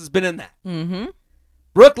ass has been in that. Mm-hmm.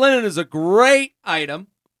 Brooklinen is a great item.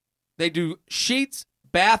 They do sheets,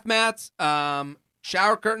 bath mats,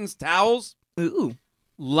 shower curtains, towels,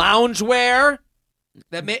 loungewear.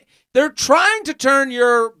 They're trying to turn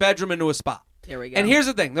your bedroom into a spa. There we go. And here's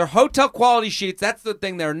the thing. They're hotel quality sheets. That's the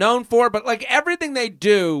thing they're known for. But like everything they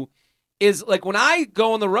do is like when I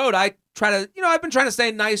go on the road, I try to, I've been trying to stay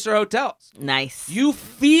in nicer hotels. Nice. You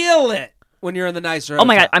feel it when you're in the nicer hotel. Oh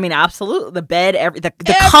my God. I mean, absolutely. The bed, the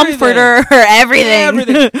comforter,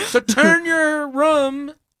 everything. So turn your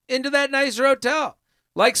room into that nicer hotel.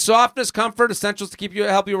 Like softness, comfort, essentials to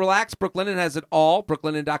help you relax. Brooklinen has it all.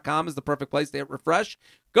 Brooklinen.com is the perfect place to get refreshed.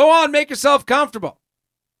 Go on, make yourself comfortable.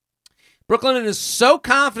 Brooklinen is so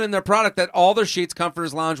confident in their product that all their sheets,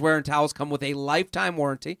 comforters, loungewear, and towels come with a lifetime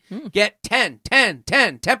warranty. Get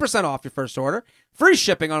 10% off your first order. Free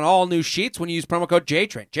shipping on all new sheets when you use promo code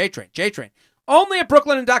JTrain. Only at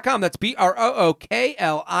Brooklinen.com. That's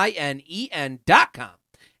BROOKLINEN.com.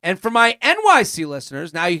 And for my NYC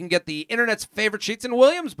listeners, now you can get the internet's favorite sheets in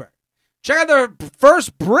Williamsburg. Check out their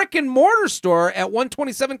first brick and mortar store at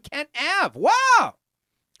 127 Kent Ave. Wow.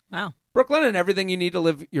 Brooklinen, everything you need to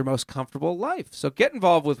live your most comfortable life. So get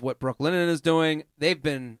involved with what Brooklinen is doing. They've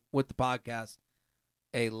been with the podcast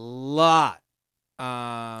a lot.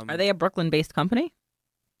 Are they a Brooklyn-based company?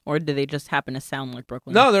 Or do they just happen to sound like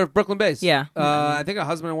Brooklyn? No, they're Brooklyn-based. Yeah. I think a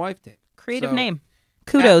husband and wife team. Creative name.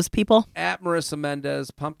 Kudos, people. At Marissa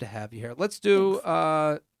Mendez. Pumped to have you here. Let's do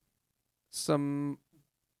some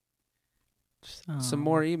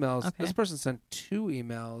more emails. Okay. This person sent 2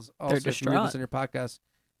 emails. Also, They're if you read this on your podcast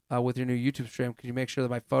with your new YouTube stream, could you make sure that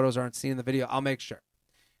my photos aren't seen in the video? I'll make sure.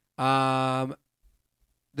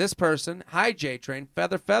 This person, hi J-Train,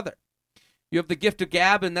 Feather. You have the gift of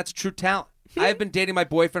gab, and that's true talent. I have been dating my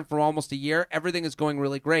boyfriend for almost a year. Everything is going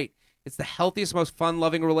really great. It's the healthiest, most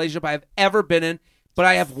fun-loving relationship I have ever been in, but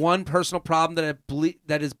I have one personal problem that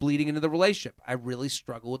is bleeding into the relationship. I really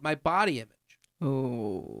struggle with my body image.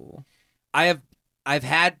 Oh. I've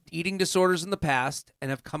had eating disorders in the past and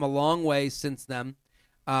have come a long way since then,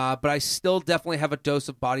 but I still definitely have a dose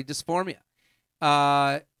of body dysphoria.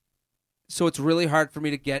 So it's really hard for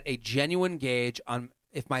me to get a genuine gauge on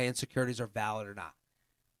if my insecurities are valid or not.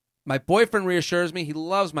 My boyfriend reassures me he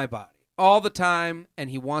loves my body all the time, and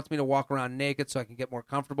he wants me to walk around naked so I can get more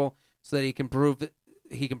comfortable so that he can prove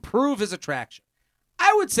his attraction.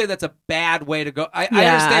 I would say that's a bad way to go. I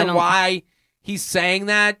understand why he's saying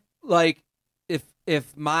that. Like,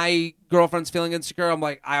 if my girlfriend's feeling insecure, I'm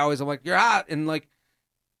like, you're hot. And like,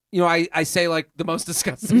 I say like the most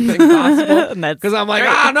disgusting thing possible. Because I'm like,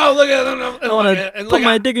 no, look at them. I want to put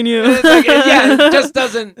my dick in you. It just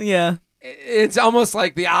doesn't. Yeah. It's almost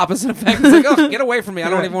like the opposite effect. It's like, oh, get away from me. I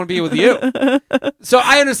don't even want to be with you. So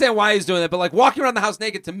I understand why he's doing that. But like walking around the house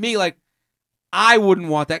naked, to me, like, I wouldn't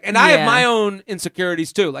want that. And I have my own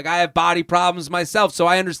insecurities too. Like I have body problems myself. So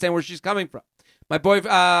I understand where she's coming from. My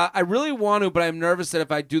boyfriend, I really want to, but I'm nervous that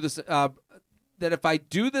if I do this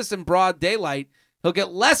in broad daylight, he'll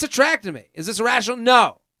get less attracted to me. Is this irrational?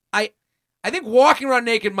 No. I think walking around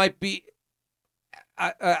naked might be.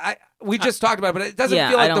 We just talked about it, but it doesn't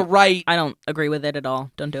feel like the right. I don't agree with it at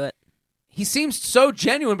all. Don't do it. He seems so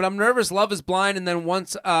genuine, but I'm nervous. Love is blind, and then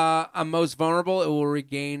once I'm most vulnerable, it will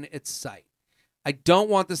regain its sight. I don't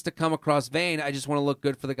want this to come across vain. I just want to look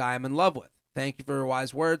good for the guy I'm in love with. Thank you for your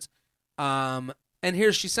wise words. And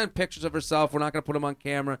here she sent pictures of herself. We're not going to put them on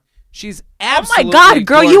camera. She's absolutely oh my God,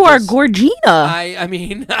 girl, gorgeous. You are Gorgina. I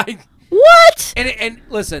mean, what? And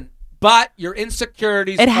listen, But your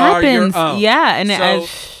insecurities it happens. Your own. Yeah, and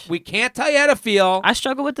so we can't tell you how to feel. I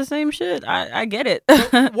struggle with the same shit. I get it.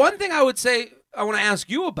 One thing I would say I want to ask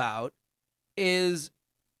you about is,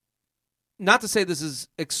 not to say this is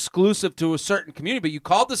exclusive to a certain community, but you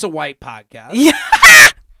called this a white podcast. Yeah.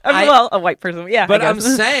 Well, a white person. Yeah. But I'm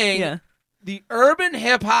saying the urban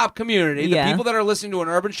hip hop community, the people that are listening to an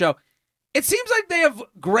urban show, it seems like they have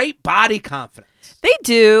great body confidence. They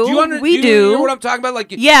do. Do you know what I'm talking about?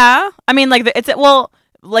 Like, I mean, like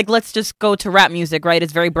like let's just go to rap music, right?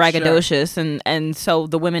 It's very braggadocious, and so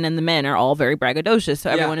the women and the men are all very braggadocious.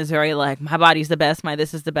 So everyone is very like, my body's the best, my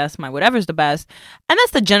this is the best, my whatever's the best, and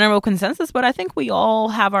that's the general consensus. But I think we all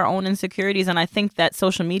have our own insecurities, and I think that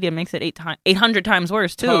social media makes it 800 times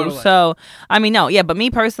worse too. Totally. So I mean, but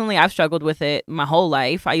me personally, I've struggled with it my whole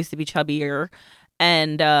life. I used to be chubbier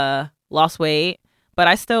and lost weight, but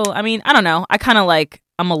I don't know. I kind of like.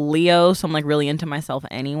 I'm a Leo, so I'm like really into myself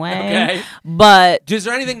anyway. Okay. But is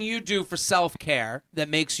there anything you do for self-care that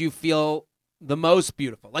makes you feel the most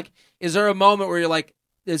beautiful? Like, is there a moment where you're like,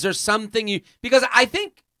 is there something because I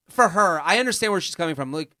think for her, I understand where she's coming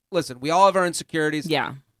from. Like, listen, we all have our insecurities.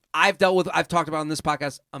 Yeah. I've talked about on this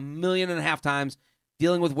podcast 1.5 million times,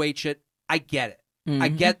 dealing with weight shit. I get it. Mm-hmm. I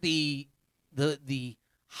get the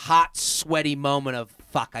hot, sweaty moment of,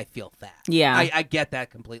 fuck, I feel fat. Yeah. I get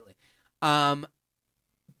that completely.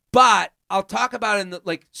 But I'll talk about it in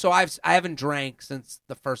the, so I haven't drank since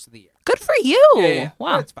the first of the year. Good for you. Yeah.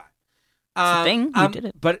 Wow. It's fine. It's a thing. You did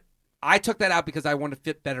it. But I took that out because I wanted to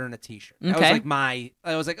fit better in a t-shirt. Okay. That was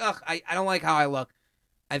I was like, ugh, I don't like how I look.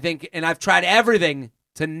 I think, and I've tried everything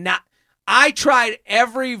to not, I tried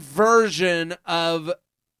every version of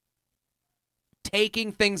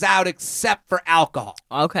taking things out except for alcohol.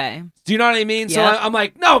 Okay. Do you know what I mean? Yeah. So I'm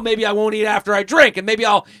like, no, maybe I won't eat after I drink, and maybe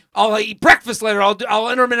I'll eat breakfast later. I'll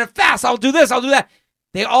intermittent fast. I'll do this. I'll do that.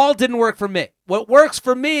 They all didn't work for me. What works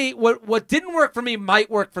for me, what didn't work for me might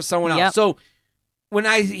work for someone else. Yep. So when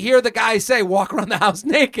I hear the guy say walk around the house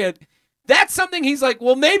naked, that's something he's like,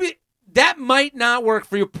 well, maybe that might not work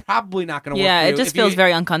for you. Probably not going to work for you. Yeah, it just feels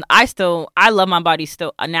very uncomfortable. I love my body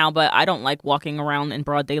still now, but I don't like walking around in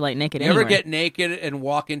broad daylight naked anywhere. You ever get naked and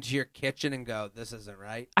walk into your kitchen and go, this isn't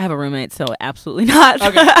right? I have a roommate, so absolutely not.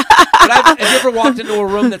 Okay. But have you ever walked into a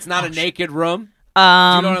room that's not a naked room? Do you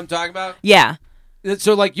know what I'm talking about? Yeah.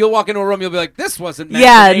 So, like, you'll walk into a room, you'll be like, this wasn't meant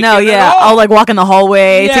for naked at all. I'll, like, walk in the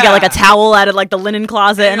hallway to get, like, a towel out of, like, the linen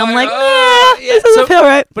closet, and I'm like, this doesn't feel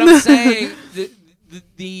right. But I'm saying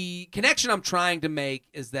the connection I'm trying to make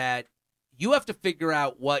is that you have to figure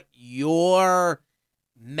out what your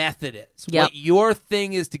method is. Yep. What your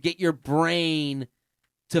thing is to get your brain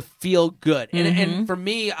to feel good. And for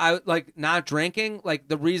me, I like not drinking. Like,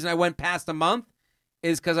 the reason I went past a month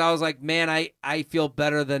is because I was like, man, I feel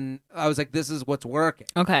better than, I was like, this is what's working.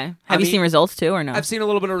 Okay. Have you seen results too or no? I've seen a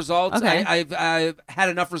little bit of results. Okay. I've had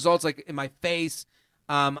enough results, like in my face.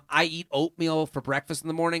 I eat oatmeal for breakfast in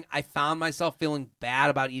the morning. I found myself feeling bad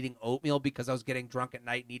about eating oatmeal because I was getting drunk at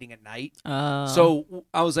night and eating at night. So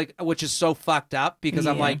I was like, which is so fucked up because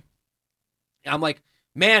I'm like,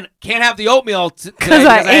 man, can't have the oatmeal because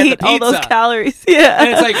I ate all those calories. Yeah. And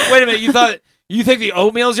it's like, wait a minute, you think the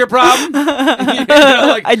oatmeal's your problem?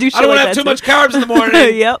 Like, I do. I don't want to have too much carbs in the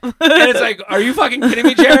morning. Yep. And it's like, are you fucking kidding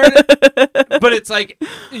me, Jared? But it's like,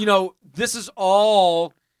 this is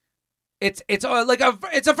all. It's like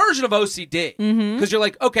it's a version of OCD because you're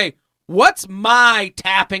like, okay, what's my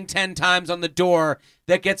tapping 10 times on the door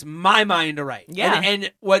that gets my mind to right? Yeah.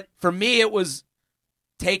 And what for me it was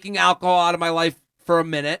taking alcohol out of my life for a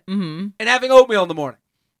minute and having oatmeal in the morning.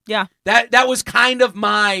 Yeah. That was kind of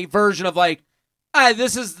my version of like,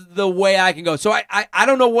 this is the way I can go. So I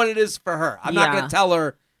don't know what it is for her. I'm not going to tell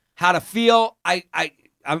her how to feel.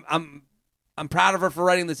 I'm proud of her for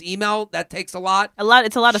writing this email. That takes a lot.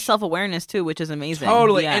 It's a lot of self-awareness too, which is amazing.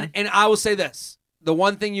 Totally. Yeah. And I will say this. The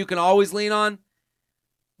one thing you can always lean on,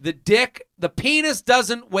 the penis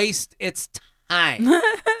doesn't waste its time.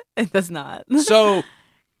 It does not. So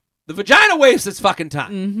the vagina wastes its fucking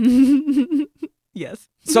time. Yes.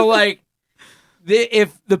 So like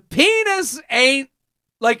if the penis ain't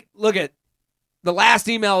look at the last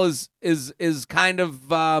email is kind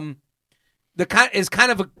of is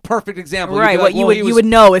kind of a perfect example, right? What you would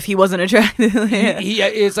know if he wasn't attracted. He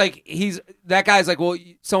it's like that guy's like, well,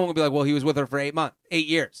 someone would be like, well, he was with her for 8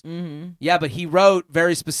 years. Yeah, but he wrote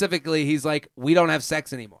very specifically. He's like, we don't have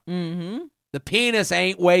sex anymore. The penis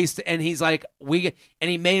ain't waste, and he's like, and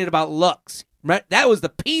he made it about looks. That was the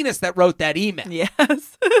penis that wrote that email.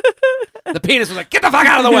 Yes. The penis was like, get the fuck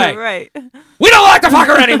out of the way. Right. We don't like to fuck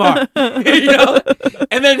her anymore.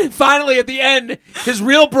 And then finally at the end, his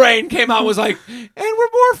real brain came out and was like, and we're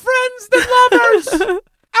more friends than lovers.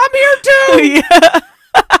 I'm here too. Yeah.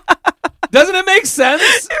 Doesn't it make sense?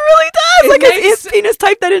 It really does. His penis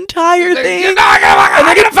typed that entire thing.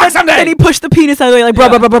 And then he pushed the penis out of the way, like, bro,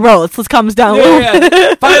 let's calm this down a little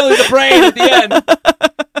bit. Finally, the brain at the end.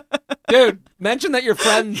 Dude, mention that you're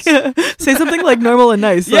friends. Yeah. Say something like normal and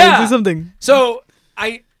nice. Yeah. Do something. So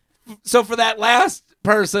for that last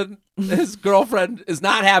person, his girlfriend is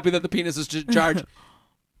not happy that the penis is charged.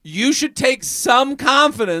 You should take some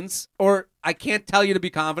confidence, or I can't tell you to be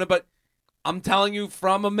confident, but I'm telling you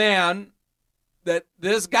from a man that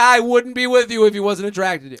this guy wouldn't be with you if he wasn't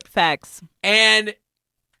attracted to you. Facts. And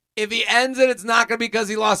if he ends it, it's not going to be because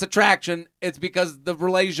he lost attraction. It's because the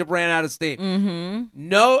relationship ran out of steam. Mm-hmm.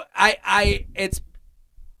 No, it's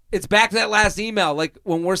back to that last email. Like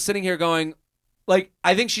when we're sitting here going, like,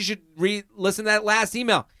 I think she should listen to that last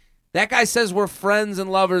email. That guy says we're friends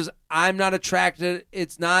and lovers. I'm not attracted.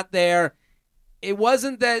 It's not there. It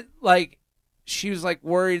wasn't that, like, she was, like,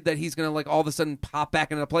 worried that he's going to, like, all of a sudden pop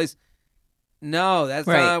back into place. No, that's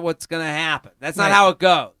not what's going to happen. That's not how it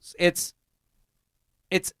goes. It's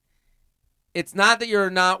not that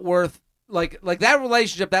you're not worth, like that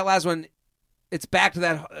relationship, that last one, it's back to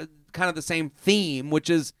that kind of the same theme, which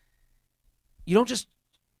is you don't just,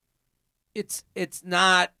 it's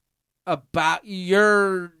not about,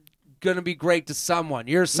 you're going to be great to someone.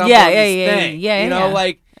 You're someone's thing. Yeah, you know,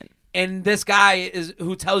 like, and this guy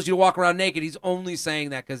who tells you to walk around naked, he's only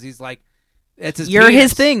saying that because he's like, it's his You're penis.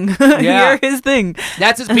 his thing. Yeah. You're his thing.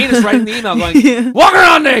 That's his penis writing the email going, walk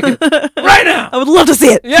around naked right now. I would love to see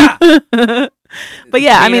it. Yeah. But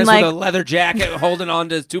yeah, I mean, like, with a leather jacket holding on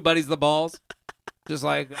to his two buddies the balls. Just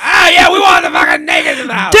like, yeah, we want the fucking naked in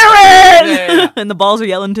the house. Do it! Yeah. And the balls are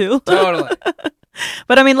yelling too. Totally.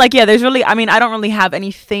 But I mean, like, yeah, there's really, I mean, I don't really have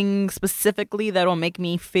anything specifically that'll make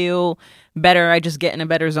me feel better. I just get in a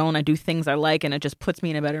better zone. I do things I like, and it just puts me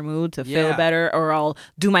in a better mood to feel better. Or I'll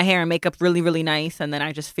do my hair and makeup really, really nice, and then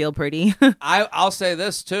I just feel pretty. I'll say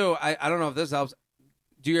this too. I don't know if this helps.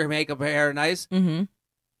 Do your makeup, hair nice. Mm-hmm.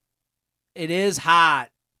 It is hot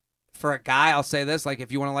for a guy. I'll say this: like,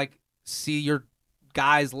 if you want to like see your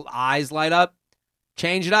guy's eyes light up,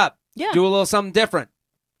 change it up. Yeah. Do a little something different.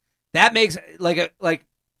 That makes like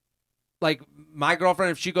my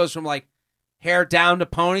girlfriend, if she goes from like hair down to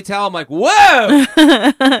ponytail, I'm like, whoa! I'm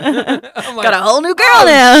like, got a whole new girl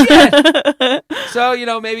now. Shit. So, you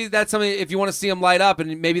know, maybe that's something, if you want to see them light up,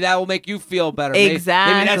 and maybe that will make you feel better.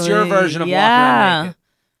 Exactly. Maybe that's your version of walking around naked.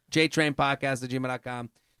 JTrainPodcast@gmail.com.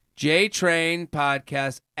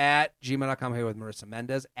 JTrainPodcast@gmail.com. Here with Marissa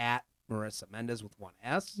Mendez, @Marissa Mendez with one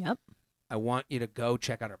S. Yep. I want you to go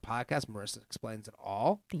check out her podcast. Marissa Explains It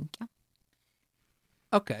All. Thank you.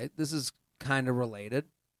 Okay, this is kind of related.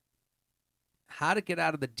 How to get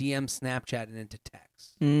out of the DM Snapchat and into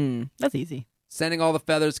text. That's easy. Sending all the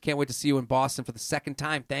feathers. Can't wait to see you in Boston for the second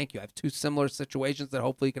time. Thank you. I have two similar situations that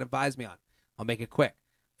hopefully you can advise me on. I'll make it quick.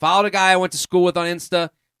 Followed a guy I went to school with on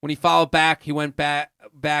Insta. When he followed back, he went back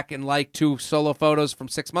and liked 2 solo photos from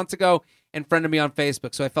 6 months ago and friended me on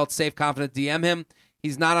Facebook. So I felt safe, confident to DM him.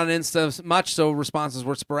 He's not on Insta much, so responses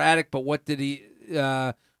were sporadic. But what he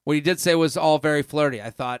did say was all very flirty. I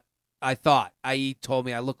thought, i.e. told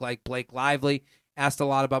me I look like Blake Lively, asked a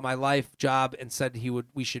lot about my life, job, and said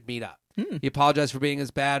we should meet up. He apologized for being as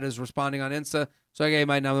bad as responding on Insta, so I gave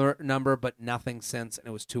my number, but nothing since, and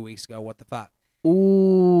it was 2 weeks ago. What the fuck?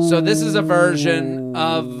 Ooh. So this is a version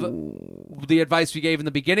of the advice we gave in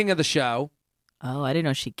the beginning of the show. Oh, I didn't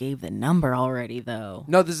know she gave the number already, though.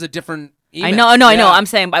 No, this is a different email. I know. I'm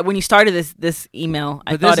saying, when you started this email,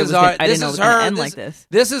 I thought it was. I didn't know it was going to end like this.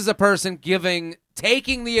 This is a person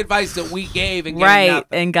taking the advice that we gave and getting nothing.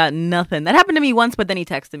 And got nothing. That happened to me once, but then he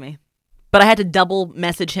texted me. But I had to double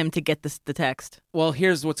message him to get the text. Well,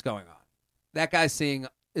 here's what's going on. That guy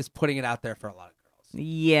is putting it out there for a lot of girls.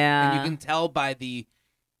 Yeah. And you can tell by that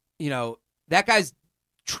guy's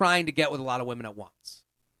trying to get with a lot of women at once.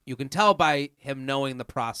 You can tell by him knowing the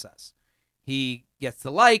process. He gets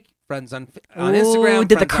the friends on Instagram.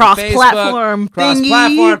 Did the cross-platform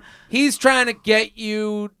thingy. He's trying to get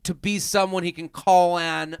you to be someone he can call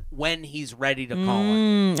on when he's ready to call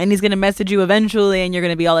on. And he's going to message you eventually, and you're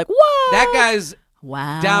going to be all like, what? That guy's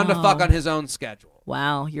down to fuck on his own schedule.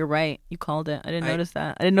 Wow, you're right. You called it. I didn't notice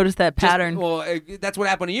that. I didn't notice that pattern. That's what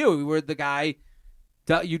happened to you. We were the guy,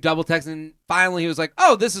 you double texted, and finally he was like,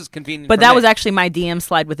 oh, this is convenient. But that was actually my DM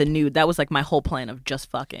slide with a nude. That was like my whole plan of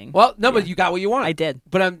just fucking. Well, no, but you got what you wanted. I did.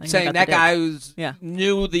 But I'm saying that guy who's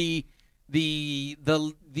knew the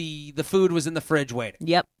the food was in the fridge waiting.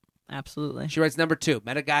 Yep, absolutely. She writes number 2.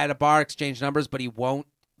 Met a guy at a bar, exchanged numbers, but he won't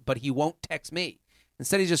text me.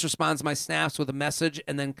 Instead, he just responds to my snaps with a message,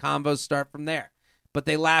 and then combos start from there. But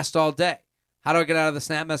they last all day. How do I get out of the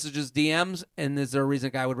snap messages, DMs? And is there a reason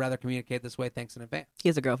a guy would rather communicate this way? Thanks in advance. He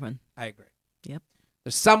has a girlfriend. I agree. Yep.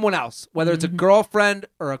 There's someone else, whether it's a girlfriend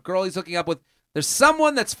or a girl he's hooking up with. There's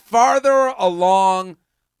someone that's farther along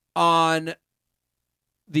on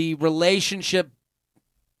the relationship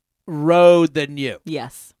road than you.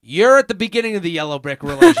 Yes. You're at the beginning of the yellow brick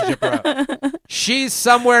relationship road. She's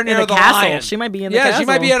somewhere near the castle. lion. She might be in the castle. Yeah, she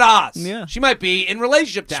might be at Oz. Yeah. She might be in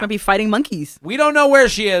relationship town. She might be fighting monkeys. We don't know where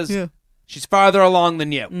she is. Yeah. She's farther along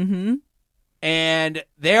than you. Mm-hmm. And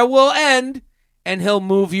there will end, and he'll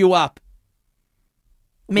move you up.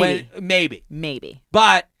 Maybe.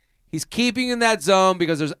 But he's keeping you in that zone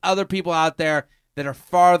because there's other people out there that are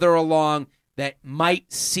farther along that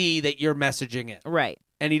might see that you're messaging it. Right.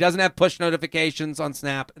 And he doesn't have push notifications on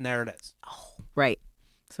Snap, and there it is. Oh, right.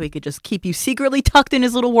 So he could just keep you secretly tucked in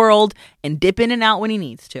his little world and dip in and out when he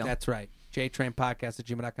needs to. That's right.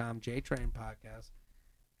 JTrainPodcast@gmail.com.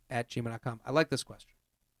 JTrainPodcast@gmail.com. I like this question.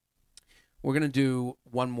 We're going to do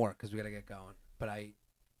one more because we got to get going. But I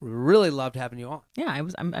really loved having you on. Yeah, I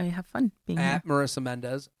have fun being here. At Marissa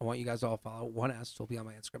Mendez. I want you guys to all follow. 1S will be on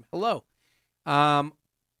my Instagram. Hello.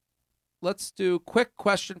 Let's do a quick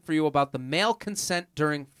question for you about the male consent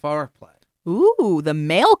during foreplay. Ooh, the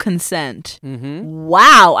male consent. Mm-hmm.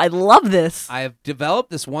 Wow, I love this. I have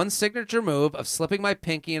developed this one signature move of slipping my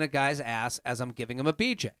pinky in a guy's ass as I'm giving him a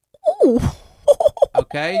BJ. Ooh.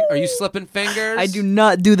 Okay? Are you slipping fingers? I do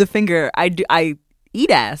not do the finger. I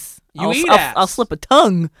eat ass. Ass. I'll slip a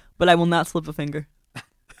tongue, but I will not slip a finger.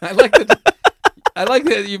 I like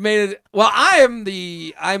that you made it. Well, I'm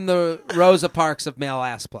the Rosa Parks of male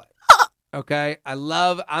ass play. Okay,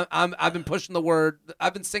 I've been pushing the word.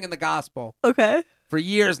 I've been singing the gospel. Okay. For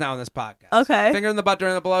years now on this podcast. Okay. Finger in the butt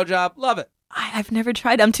during the blowjob. Love it. I've never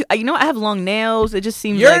tried. I have long nails. It just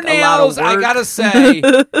seems Your like nails, a lot of work. I gotta say,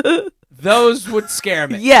 those would scare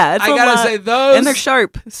me. Yeah, it's I gotta say those, and they're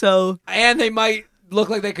sharp. So and they might look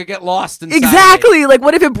like they could get lost inside. Exactly. Like,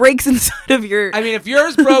 what if it breaks inside of your? I mean, if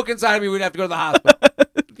yours broke inside of me, we'd have to go to the hospital.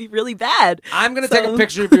 It'd be really bad. I'm gonna take a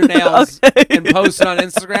picture of your nails and post it on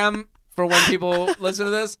Instagram. For when people listen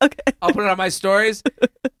to this, okay. I'll put it on my stories.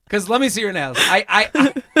 Because let me see your nails. I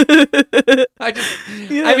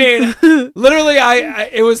mean, literally,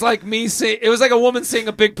 it was like me seeing. It was like a woman seeing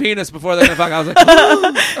a big penis before they're gonna fuck. I was like,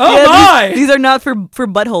 oh yeah, my! These are not for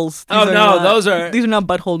buttholes. These are not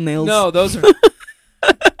butthole nails. No, those are.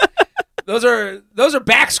 those are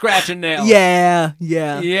back scratching nails. Yeah.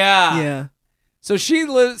 So she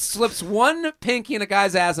slips one pinky in a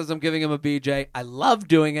guy's ass as I'm giving him a BJ. I love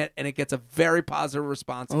doing it, and it gets a very positive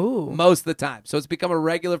response most of the time. So it's become a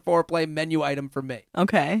regular foreplay menu item for me.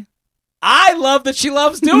 Okay. I love that she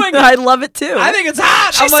loves doing it. I love it too. I think it's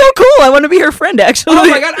hot. She's so cool. I want to be her friend, actually. Oh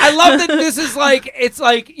my God. I love that this is like, it's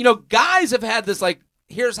like, guys have had this, like,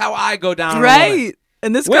 here's how I go down. Right.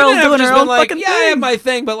 And this girl's doing her own fucking thing. Yeah, I have my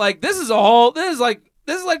thing, but like, this is like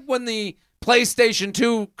when the PlayStation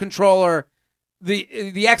 2 controller, the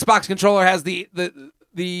Xbox controller has the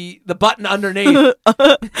button underneath.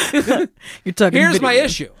 You're talking. Here's my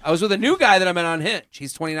issue. I was with a new guy that I met on Hinge.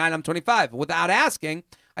 He's 29. I'm 25. Without asking,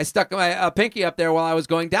 I stuck my pinky up there while I was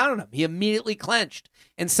going down on him. He immediately clenched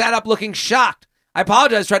and sat up looking shocked. I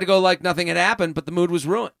apologized, tried to go like nothing had happened, but the mood was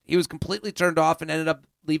ruined. He was completely turned off and ended up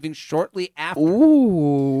leaving shortly after.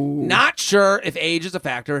 Ooh. Not sure if age is a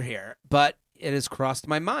factor here, but it has crossed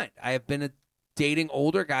my mind. I have been dating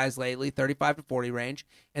older guys lately, 35 to 40 range,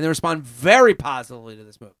 and they respond very positively to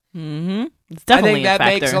this move. Mm-hmm. It's definitely I think that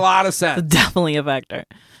makes a lot of sense. It's definitely a factor.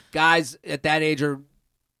 Guys at that age are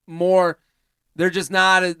more, they're just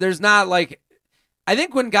not, there's not like, I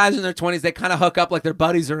think when guys in their 20s, they kind of hook up like their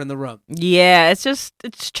buddies are in the room. Yeah, it's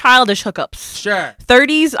childish hookups. Sure.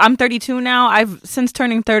 30s, I'm 32 now. I've, since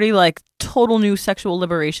turning 30, like, total new sexual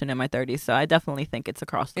liberation in my 30s, so I definitely think it's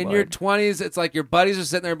across the board. In your 20s, it's like your buddies are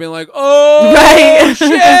sitting there being like, oh, right.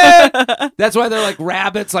 shit! That's why they're like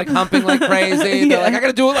rabbits, like humping like crazy. They're like, I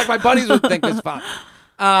gotta do it like my buddies would think is fun.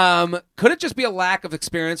 Could it just be a lack of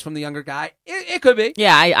experience from the younger guy? It could be.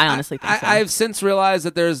 Yeah, I honestly think so. I've since realized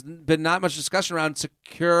that there's been not much discussion around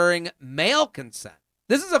securing male consent.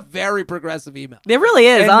 This is a very progressive email. It really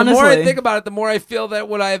is, and honestly. The more I think about it, the more I feel that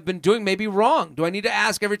what I have been doing may be wrong. Do I need to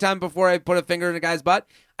ask every time before I put a finger in a guy's butt?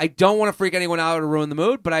 I don't want to freak anyone out or ruin the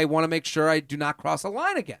mood, but I want to make sure I do not cross a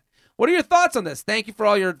line again. What are your thoughts on this? Thank you for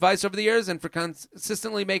all your advice over the years and for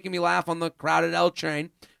consistently making me laugh on the crowded L train.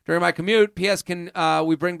 during my commute. P.S. Can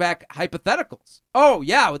we bring back hypotheticals? Oh,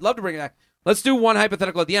 yeah, I would love to bring it back. Let's do one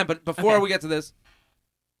hypothetical at the end. But before we get to this,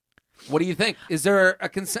 what do you think? Is there a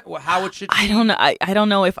consent? How it should be? I don't know. I don't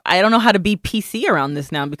know I don't know how to be PC around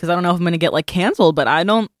this now because I don't know if I'm going to get like canceled, but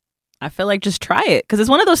I feel like just try it because it's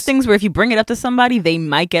one of those things where if you bring it up to somebody, they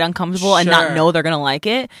might get uncomfortable and not know they're going to like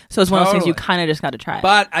it. So it's one of those things you kind of just got to try it.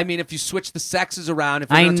 But I mean, if you switch the sexes around, if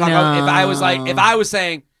we're going to talk about, if I was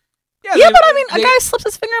saying, but I mean, a guy slips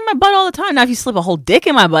his finger in my butt all the time. Now, if you slip a whole dick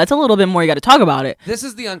in my butt, it's a little bit more. You got to talk about it. This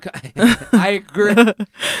is the I agree.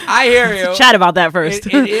 I hear you. Let's chat about that first.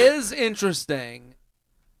 It is interesting.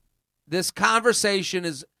 This conversation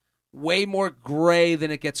is way more gray than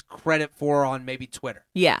it gets credit for on maybe Twitter.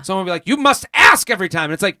 Yeah. Someone will be like, you must ask every time.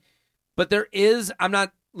 And it's like, but there is,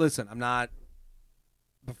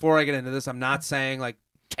 before I get into this, I'm not saying like,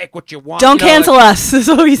 take what you want. Don't cancel us, is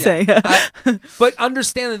what we say. But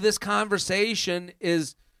understand that this conversation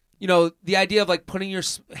is, the idea of like putting your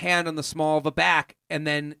hand on the small of a back and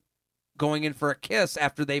then going in for a kiss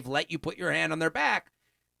after they've let you put your hand on their back.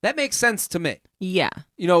 That makes sense to me. Yeah.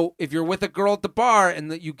 If you're with a girl at the bar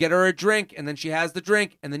and you get her a drink and then she has the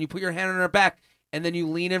drink and then you put your hand on her back and then you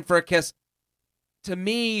lean in for a kiss, to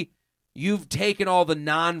me, you've taken all the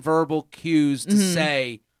nonverbal cues to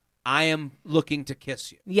say, I am looking to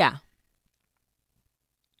kiss you. Yeah.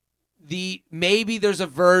 Maybe there's a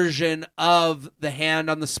version of the hand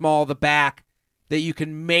on the small of the back that you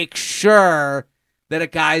can make sure that a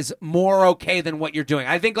guy's more okay than what you're doing.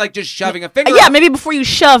 I think like just shoving a finger. Yeah, maybe before you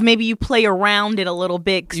shove, maybe you play around it a little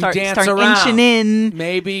bit. Start inching in.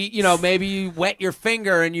 Maybe maybe you wet your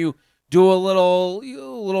finger and you do a little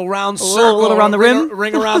round circle, a little around the rim,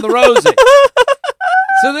 ring around the rosy.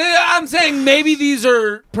 So I'm saying maybe these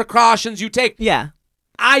are precautions you take. Yeah.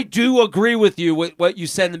 I do agree with you with what you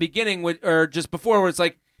said in the beginning or just before where it's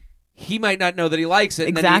like he might not know that he likes it.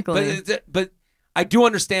 Exactly. But I do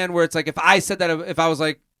understand where it's like if I said that, if I was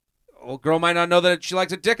like, well, girl might not know that she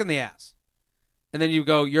likes a dick in the ass. And then you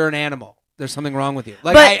go, you're an animal. There's something wrong with you.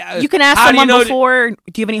 Like, but you can ask someone before,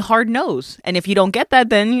 do you have any hard nose? And if you don't get that,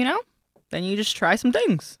 then, then you just try some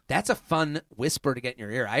things. That's a fun whisper to get in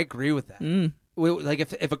your ear. I agree with that. Like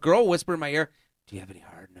if a girl whispered in my ear, do you have any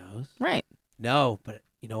hard nose? Right. No, but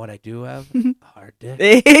you know what I do have? A hard dick.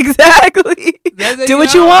 Exactly. Do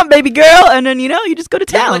what you want, baby girl, and then you just go to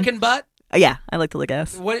town. Licking butt. Yeah, I like to lick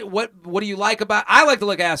ass. What do you like about? I like to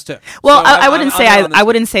lick ass too. Well, so I wouldn't say I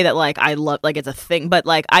wouldn't say that like I love like it's a thing, but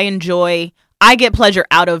like I get pleasure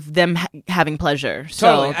out of them having pleasure. So.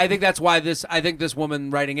 Totally. I think that's why this woman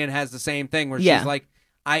writing in has the same thing where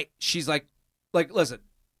she's like listen.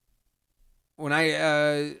 When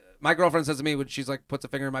my girlfriend says to me when she's like puts a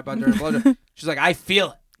finger in my butt during a blowjob, she's like, I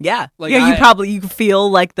feel it. Yeah. Like you feel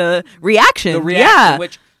like the reaction. Yeah.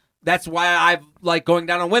 Which that's why I like going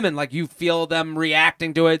down on women. Like you feel them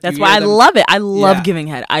reacting to it. That's why I love it. I love giving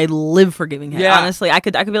head. I live for giving head. Yeah. Honestly, I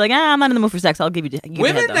could be like, I'm not in the mood for sex. I'll give you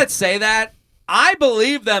women head, that say that. I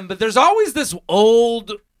believe them, but there's always this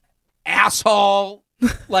old asshole,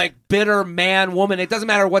 like bitter man, woman. It doesn't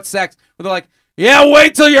matter what sex. Where they're like, yeah,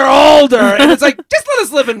 wait till you're older, and it's like, just let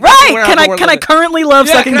us live in right. Can I currently love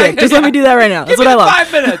sucking dick? Just let me do that right now. That's what I love.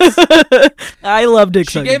 5 minutes. I love dick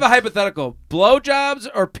sucking. She gave a hypothetical: blowjobs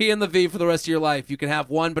or pee in the V for the rest of your life. You can have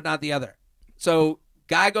one, but not the other. So,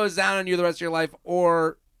 guy goes down on you the rest of your life,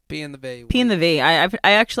 or pee in the V. Pee in the V.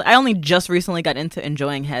 I only just recently got into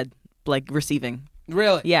enjoying head, like receiving.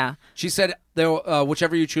 Really? Yeah. She said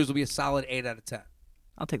whichever you choose will be a solid 8 out of 10.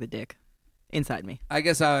 I'll take the dick inside me. I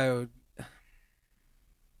guess I would.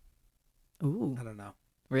 Ooh. I don't know.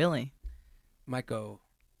 Really? Might go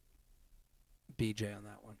BJ on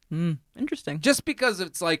that one. Interesting. Just because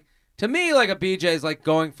it's like, to me, like a BJ is like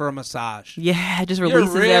going for a massage. Yeah, it just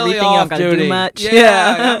releases really everything. You don't got to do much.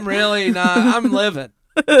 Yeah, I'm really not. I'm living.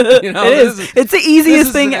 It is. It's the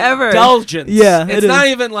easiest thing ever. Indulgence. Yeah, it's not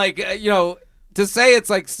even like, to say it's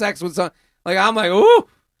like sex with someone. Like, I'm like, ooh.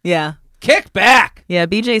 Yeah. Kick back. Yeah,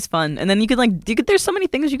 BJ's fun. And then there's so many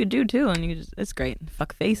things you could do too. And it's great.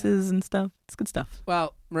 Fuck faces and stuff. It's good stuff.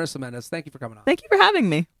 Well, Marissa Mendez, thank you for coming on. Thank you for having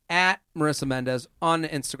me. At Marissa Mendez on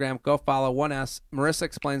Instagram. Go follow 1S. Marissa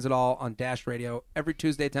Explains It All on Dash Radio every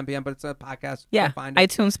Tuesday at 10 p.m. But it's a podcast. Yeah. Go find it.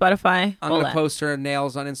 iTunes, Spotify. I'm going to post her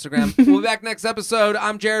nails on Instagram. We'll be back next episode.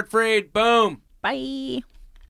 I'm Jared Freed. Boom. Bye.